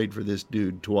Jesus prayed for this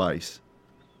dude twice.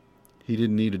 He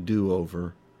didn't need a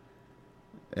do-over.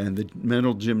 And the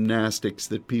mental gymnastics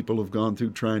that people have gone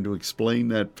through trying to explain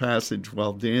that passage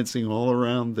while dancing all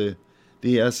around the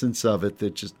essence of it,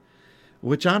 that just,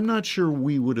 which I'm not sure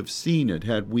we would have seen it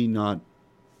had we not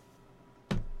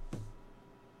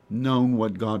known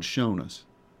what God's shown us.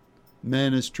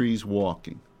 Man as trees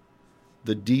walking.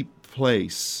 The deep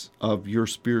place of your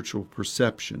spiritual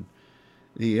perception.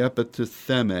 The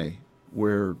epitheme,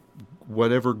 where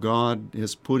whatever God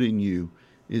has put in you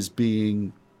is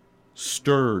being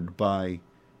stirred by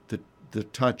the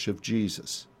touch of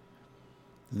Jesus.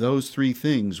 Those three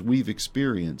things we've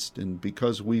experienced, and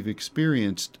because we've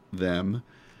experienced them,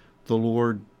 the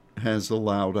Lord has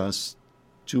allowed us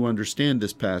to understand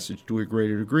this passage to a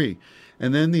greater degree.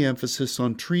 And then the emphasis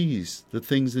on trees, the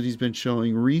things that he's been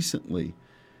showing recently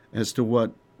as to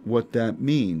what that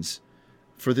means.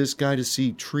 For this guy to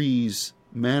see trees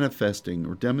manifesting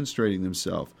or demonstrating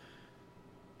themselves,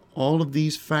 all of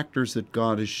these factors that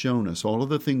God has shown us, all of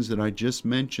the things that I just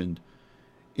mentioned,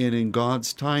 and in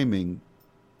God's timing,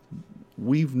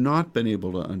 we've not been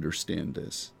able to understand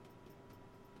this.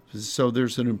 So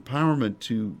there's an empowerment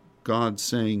to God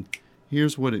saying,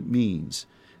 here's what it means,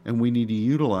 and we need to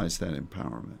utilize that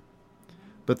empowerment.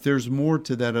 But there's more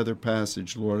to that other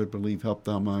passage, Lord, I believe, help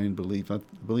thou my unbelief. I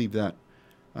believe that.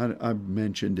 I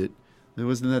mentioned it.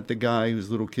 Wasn't that the guy whose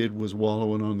little kid was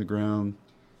wallowing on the ground?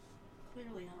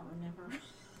 Clearly, I don't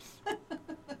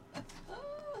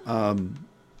remember.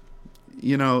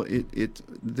 You know,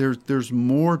 there's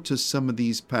more to some of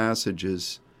these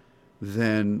passages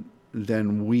than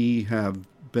we have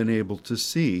been able to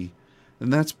see,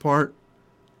 and that's part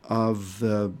of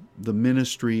the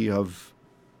ministry of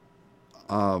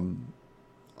the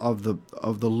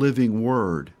living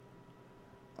Word.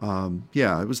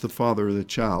 It was the father of the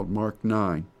child, Mark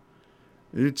 9.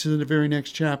 It's in the very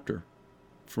next chapter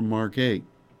from Mark 8.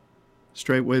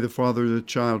 Straightway the father of the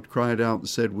child cried out and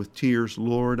said with tears,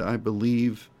 Lord, I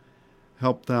believe,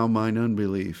 help thou mine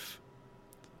unbelief.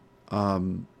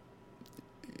 And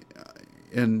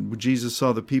when Jesus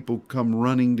saw the people come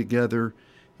running together,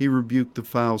 he rebuked the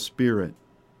foul spirit,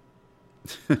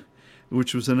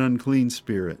 which was an unclean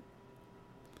spirit.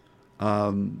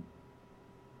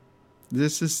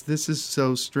 This is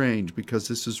so strange because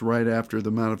this is right after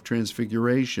the Mount of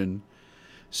Transfiguration.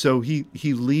 So he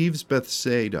leaves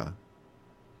Bethsaida,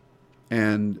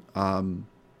 and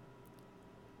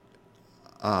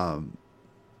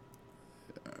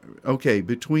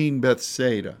between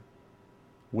Bethsaida,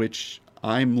 which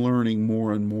I'm learning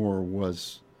more and more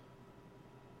was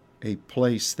a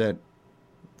place that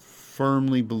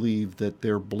firmly believed that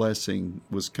their blessing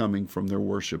was coming from their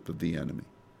worship of the enemy.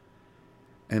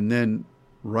 And then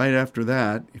right after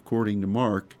that, according to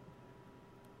Mark,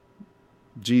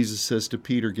 Jesus says to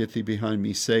Peter, get thee behind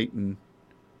me, Satan.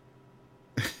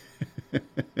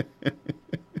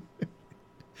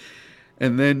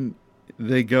 And then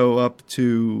they go up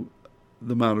to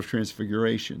the Mount of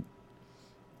Transfiguration.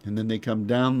 And then they come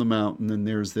down the mountain, and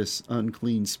there's this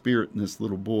unclean spirit in this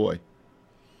little boy.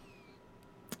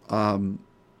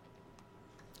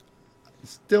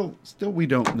 Still we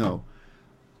don't know.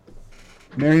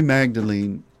 Mary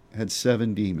Magdalene had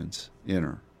 7 demons in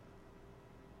her,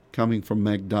 coming from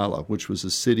Magdala, which was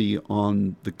a city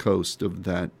on the coast of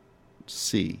that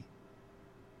sea.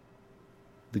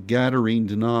 The Gadarene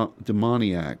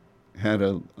demoniac had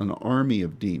an army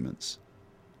of demons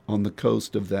on the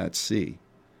coast of that sea.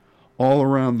 All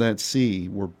around that sea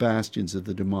were bastions of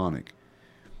the demonic.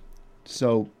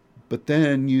 So, but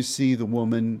then you see the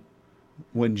woman,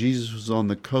 when Jesus was on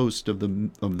the coast of the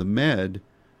Med,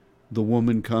 the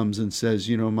woman comes and says,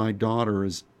 my daughter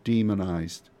is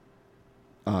demonized.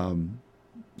 And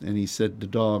he said the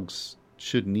dogs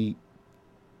shouldn't eat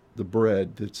the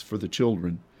bread that's for the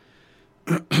children.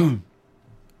 And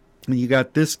you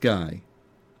got this guy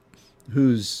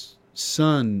whose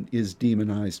son is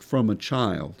demonized from a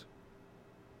child.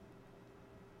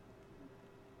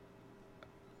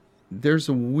 There's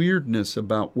a weirdness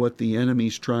about what the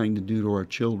enemy's trying to do to our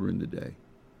children today.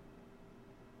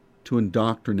 To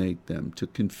indoctrinate them, to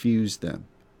confuse them.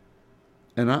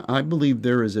 And I believe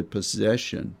there is a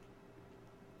possession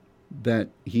that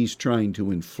he's trying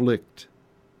to inflict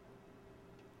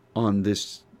on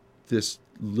this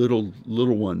little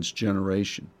one's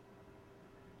generation.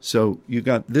 So you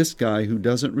got this guy who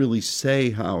doesn't really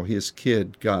say how his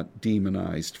kid got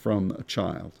demonized from a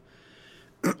child.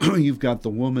 You've got the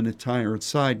woman at Tyre and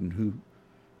Sidon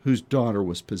whose daughter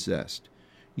was possessed.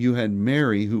 You had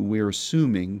Mary, who we're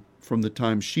assuming from the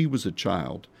time she was a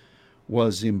child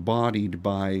was embodied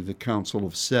by the Council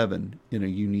of Seven in a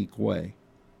unique way.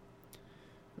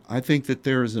 I think that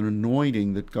there is an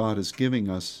anointing that God is giving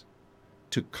us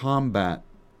to combat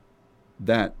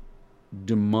that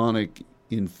demonic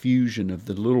infusion of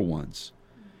the little ones.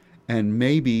 And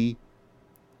maybe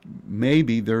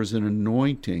there's an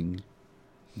anointing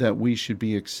that we should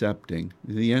be accepting.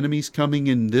 The enemy's coming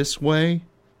in this way.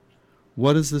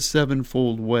 What is the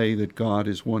 7-fold way that God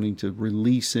is wanting to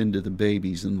release into the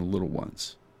babies and the little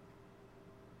ones?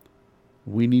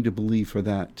 We need to believe for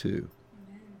that too.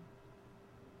 Amen.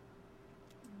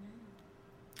 Amen.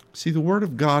 See, the Word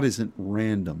of God isn't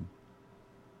random.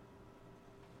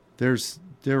 There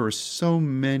are so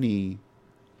many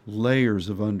layers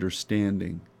of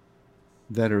understanding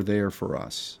that are there for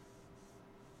us.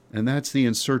 And that's the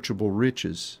unsearchable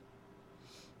riches.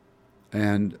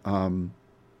 And I'm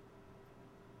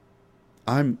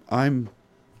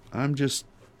just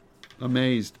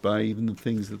amazed by even the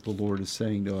things that the Lord is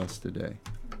saying to us today.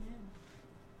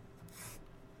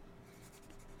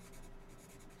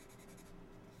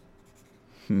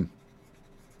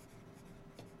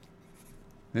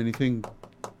 Anything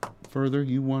further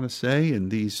you want to say in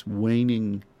these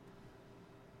waning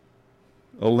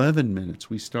 11 minutes?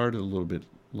 We started a little bit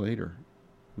later.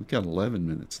 We've got 11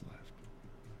 minutes left.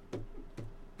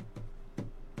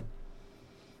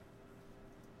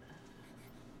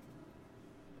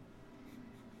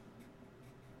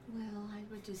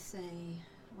 would just say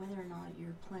whether or not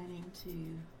you're planning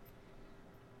to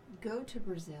go to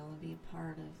Brazil and be a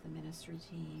part of the ministry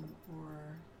team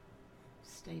or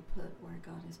stay put where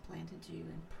God has planted you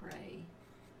and pray,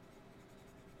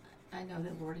 I know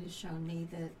the Lord has shown me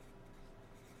that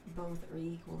both are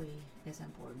equally as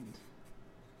important.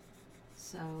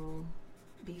 So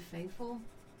be faithful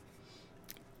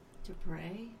to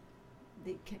pray.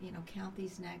 Count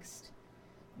these next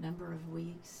number of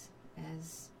weeks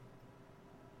as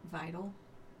vital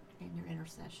in your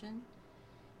intercession,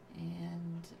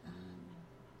 and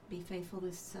be faithful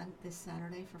this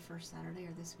Saturday for First Saturday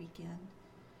or this weekend,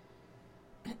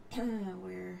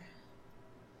 where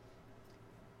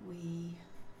we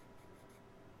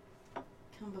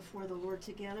come before the Lord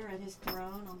together at His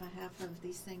throne on behalf of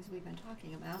these things we've been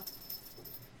talking about,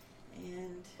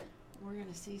 and we're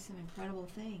going to see some incredible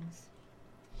things.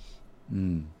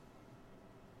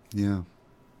 Yeah.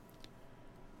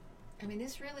 I mean,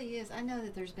 this really is. I know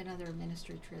that there's been other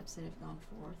ministry trips that have gone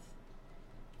forth.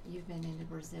 You've been into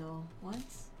Brazil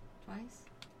once, twice,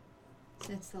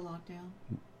 since the lockdown.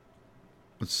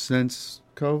 Since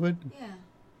COVID? Yeah.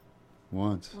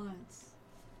 Once.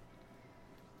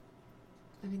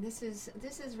 I mean, this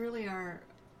is really our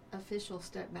official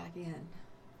step back in,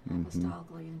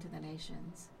 apostolically into the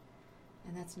nations,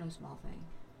 and that's no small thing.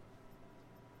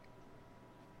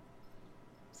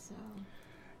 So.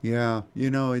 Yeah,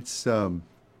 it's I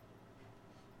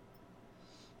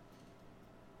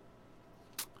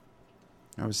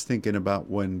was thinking about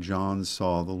when John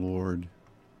saw the Lord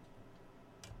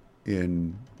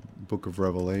in Book of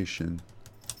Revelation,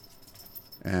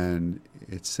 and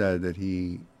it said that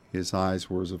his eyes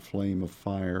were as a flame of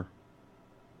fire,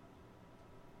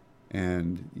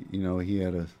 and he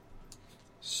had a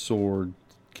sword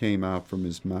came out from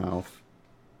his mouth.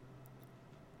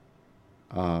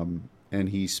 And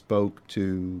he spoke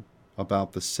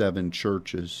about the 7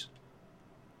 churches.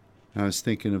 And I was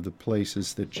thinking of the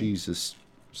places that Jesus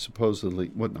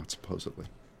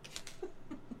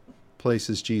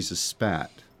places Jesus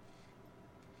spat.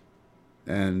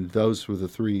 And those were the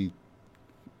 3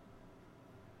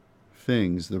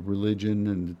 things: the religion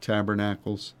and the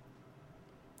tabernacles,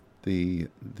 the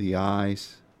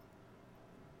eyes,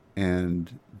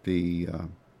 and the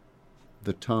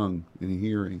tongue and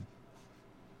hearing.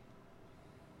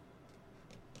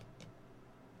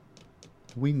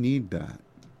 We need that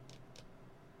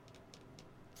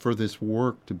for this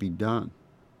work to be done.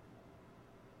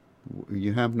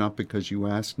 You have not because you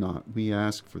ask not. We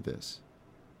ask for this.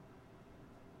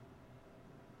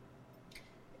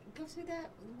 Go through that,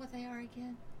 what they are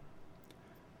again.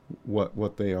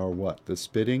 What they are, what? The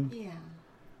spitting? Yeah.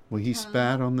 Well, he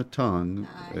spat on the tongue,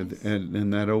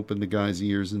 and that opened the guy's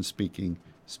ears in speaking.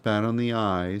 Spat on the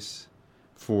eyes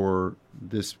for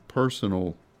this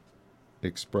personal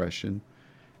expression.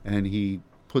 And he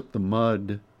put the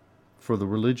mud for the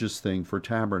religious thing for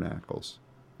tabernacles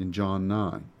in John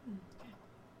 9.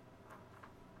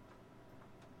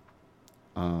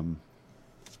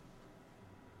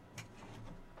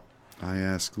 I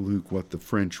asked Luke what the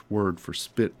French word for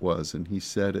spit was, and he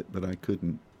said it, but I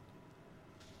couldn't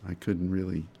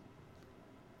really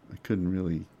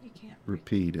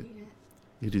repeat it.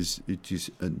 It is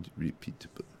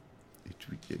unrepeatable.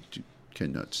 You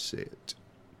cannot say it.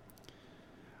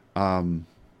 Of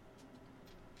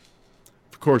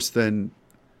course, then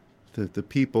the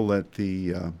people at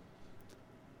the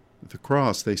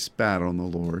cross, they spat on the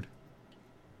Lord.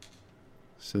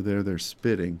 So they're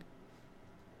spitting.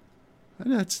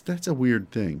 And that's a weird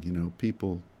thing,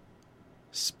 people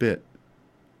spit.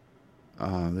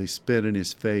 They spit in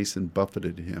his face and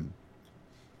buffeted him.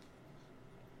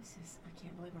 I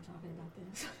can't believe we're talking about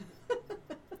this.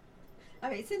 I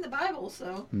mean, it's in the Bible,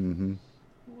 so. Mm-hmm.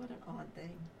 What an odd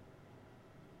thing.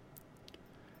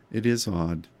 It is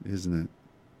odd, isn't it?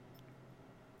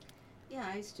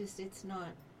 Yeah, it's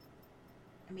not,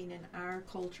 I mean, in our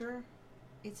culture,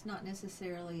 it's not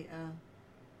necessarily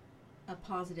a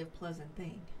positive, pleasant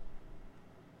thing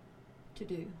to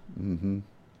do. Mm-hmm.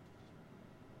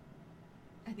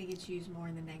 I think it's used more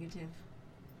in the negative.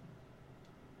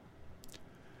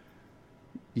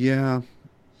 Yeah.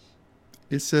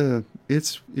 It's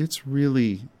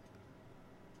really,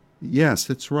 yes,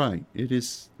 it's right. It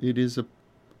is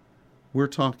we're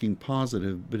talking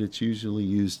positive, but it's usually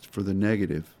used for the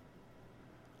negative.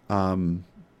 And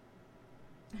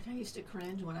I used to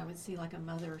cringe when I would see like a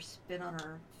mother spit on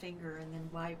her finger and then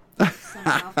wipe some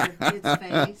off her kid's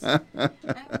face.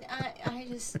 I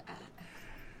just...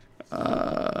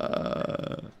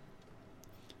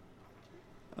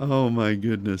 oh my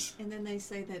goodness. And then they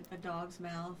say that a dog's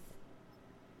mouth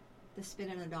the spit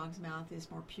in a dog's mouth is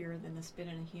more pure than the spit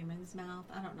in a human's mouth.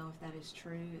 I don't know if that is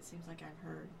true. It seems like I've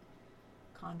heard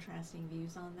contrasting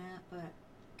views on that, but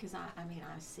because I mean,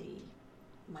 I see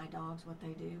my dogs, what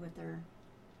they do with their,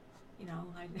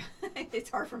 it's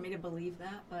hard for me to believe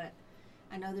that, but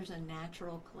I know there's a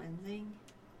natural cleansing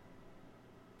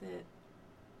that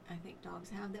I think dogs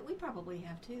have, that we probably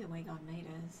have too, the way God made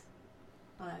us.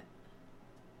 But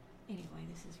anyway,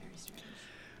 this is very strange.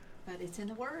 But it's in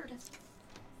the Word.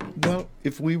 Well,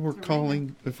 if we were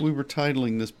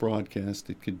titling this broadcast,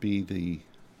 it could be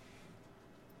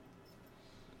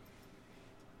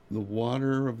the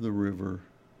water of the river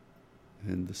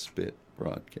and the spit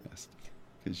broadcast.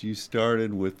 Because you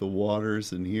started with the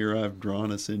waters, and here I've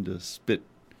drawn us into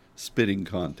spitting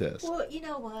contest. Well, you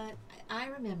know what? I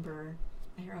remember,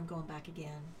 here I'm going back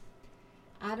again.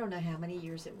 I don't know how many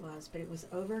years it was, but it was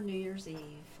over New Year's Eve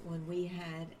when we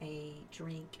had a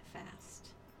drink fast.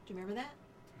 Do you remember that?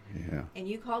 Yeah. And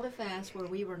you called a fast where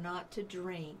we were not to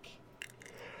drink,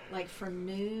 like from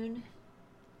noon,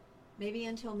 maybe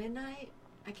until midnight.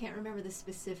 I can't remember the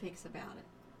specifics about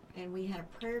it. And we had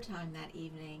a prayer time that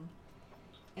evening.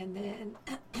 And then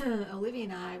Olivia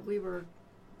and I, we were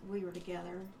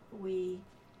together. We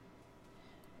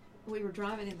were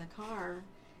driving in the car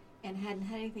and hadn't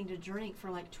had anything to drink for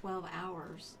like 12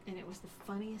 hours. And it was the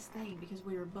funniest thing because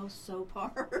we were both so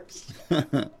parched.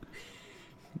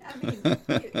 I mean,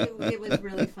 it was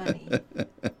really funny.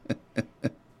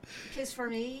 Because for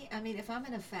me, I mean, if I'm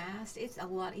in a fast, it's a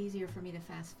lot easier for me to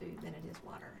fast food than it is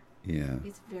water. Yeah.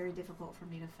 It's very difficult for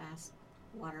me to fast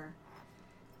water.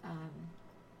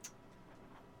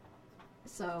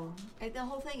 So the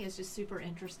whole thing is just super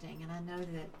interesting, and I know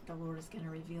that the Lord is going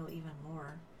to reveal even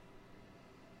more.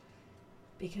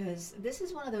 Because this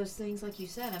is one of those things, like you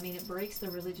said, I mean, it breaks the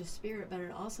religious spirit, but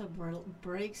it also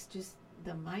breaks just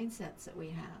the mindsets that we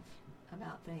have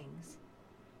about things.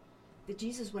 That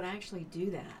Jesus would actually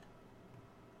do that.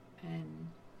 And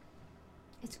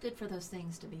it's good for those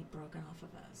things to be broken off of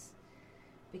us.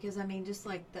 Because, I mean, just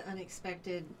like the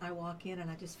unexpected, I walk in and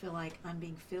I just feel like I'm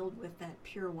being filled with that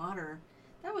pure water.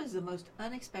 That was the most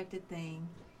unexpected thing.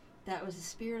 That was the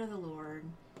Spirit of the Lord.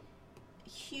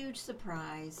 Huge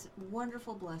surprise,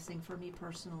 wonderful blessing for me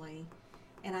personally.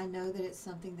 And I know that it's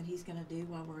something that He's going to do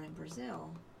while we're in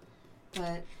Brazil.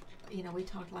 But, we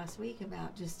talked last week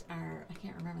about just I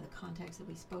can't remember the context that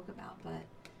we spoke about, but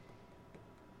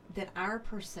that our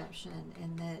perception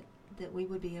and that we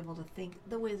would be able to think,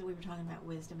 the wisdom, we were talking about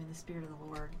wisdom and the Spirit of the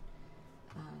Lord,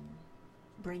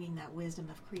 bringing that wisdom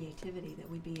of creativity, that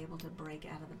we'd be able to break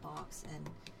out of the box and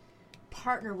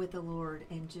partner with the Lord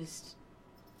in just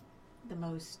the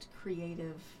most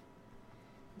creative,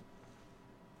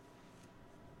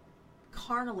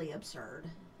 carnally absurd,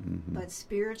 but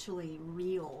spiritually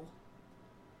real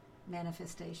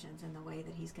manifestations in the way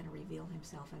that He's going to reveal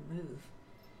Himself and move.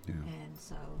 Yeah. And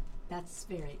so that's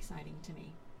very exciting to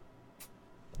me.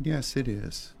 Yes, it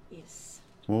is. Yes.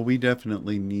 Well, we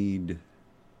definitely need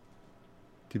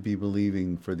to be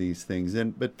believing for these things.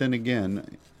 But then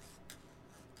again,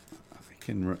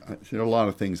 there are a lot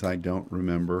of things I don't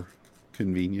remember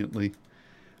conveniently,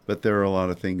 but there are a lot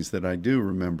of things that I do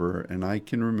remember, and I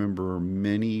can remember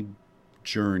many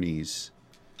journeys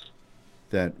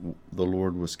that the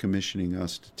Lord was commissioning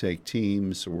us to take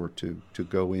teams or to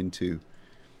go into,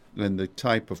 and the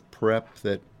type of prep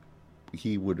that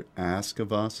He would ask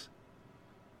of us.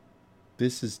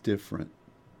 This is different.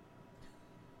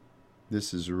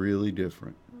 This is really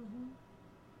different.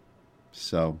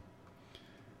 So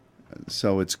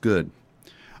it's good.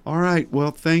 All right.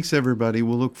 Well, thanks, everybody.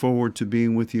 We'll look forward to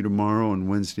being with you tomorrow on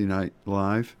Wednesday Night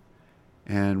Live.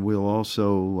 And we'll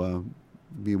also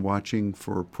be watching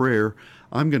for prayer.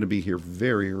 I'm going to be here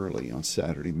very early on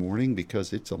Saturday morning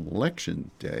because it's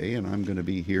election day, and I'm going to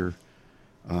be here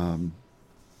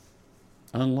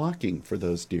unlocking for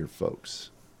those dear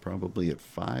folks, probably at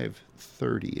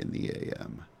 5:30 in the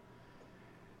a.m.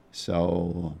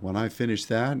 So when I finish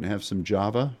that and have some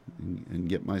Java and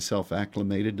get myself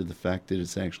acclimated to the fact that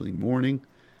it's actually morning,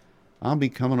 I'll be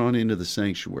coming on into the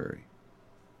sanctuary.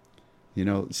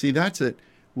 See, that's it.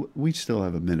 We still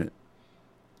have a minute.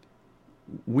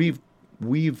 We've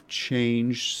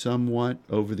changed somewhat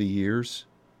over the years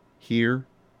here.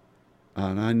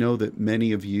 And I know that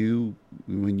many of you,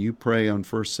 when you pray on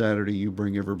First Saturday, you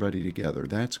bring everybody together.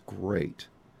 That's great.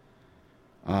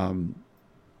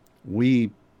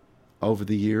 Over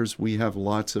the years, we have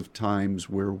lots of times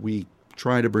where we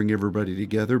try to bring everybody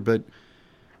together, but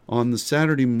on the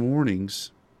Saturday mornings,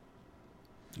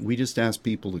 we just ask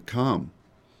people to come.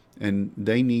 And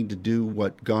they need to do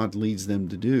what God leads them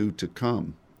to do to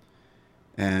come.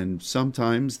 And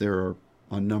sometimes there are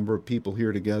a number of people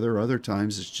here together. Other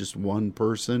times it's just one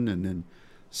person and then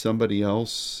somebody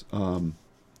else.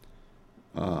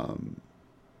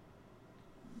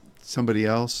 Somebody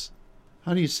else.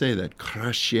 How do you say that?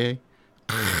 Cracher.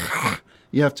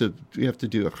 You have to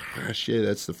do a cracher.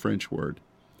 That's the French word.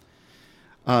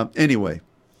 Anyway,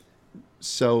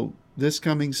 so this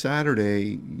coming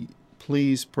Saturday,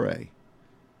 please pray.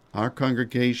 Our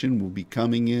congregation will be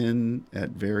coming in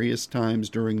at various times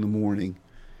during the morning.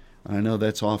 I know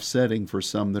that's offsetting for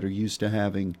some that are used to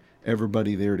having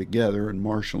everybody there together and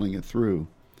marshaling it through.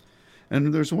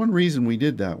 And there's one reason we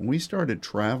did that. When we started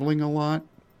traveling a lot,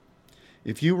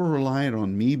 if you were reliant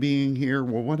on me being here,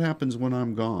 well, what happens when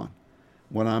I'm gone,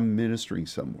 when I'm ministering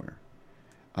somewhere?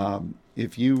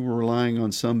 If you were relying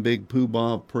on some big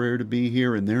poobah of prayer to be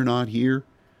here and they're not here,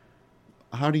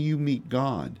 how do you meet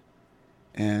God?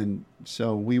 And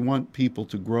so we want people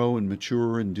to grow and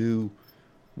mature and do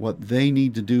what they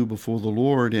need to do before the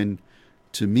Lord. And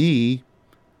to me,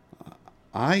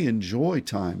 I enjoy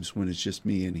times when it's just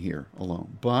me in here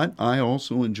alone. But I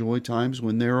also enjoy times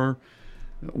when there are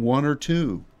one or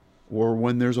two, or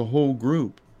when there's a whole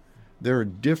group. There are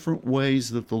different ways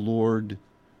that the Lord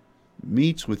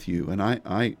meets with you. And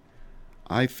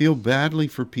I feel badly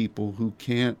for people who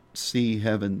can't see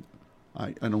heaven.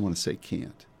 I don't want to say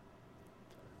can't.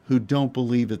 Who don't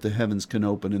believe that the heavens can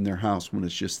open in their house when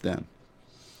it's just them.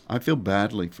 I feel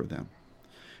badly for them.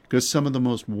 Because some of the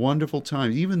most wonderful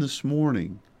times, even this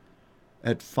morning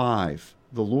at 5,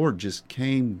 the Lord just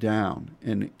came down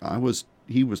and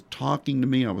He was talking to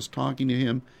me. I was talking to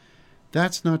Him.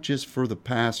 That's not just for the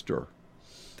pastor.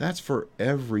 That's for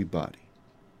everybody.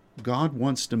 God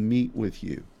wants to meet with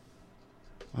you.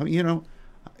 You know,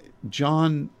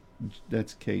 John,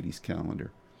 that's Katie's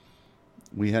calendar.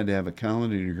 We had to have a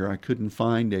calendar here. I couldn't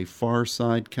find a Far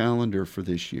Side calendar for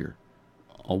this year,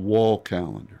 a wall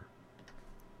calendar.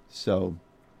 So,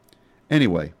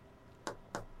 anyway,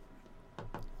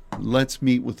 let's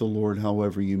meet with the Lord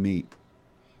however you meet.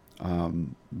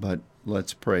 But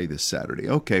let's pray this Saturday.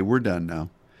 Okay, we're done now.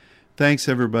 Thanks,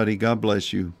 everybody. God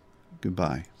bless you.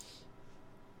 Goodbye.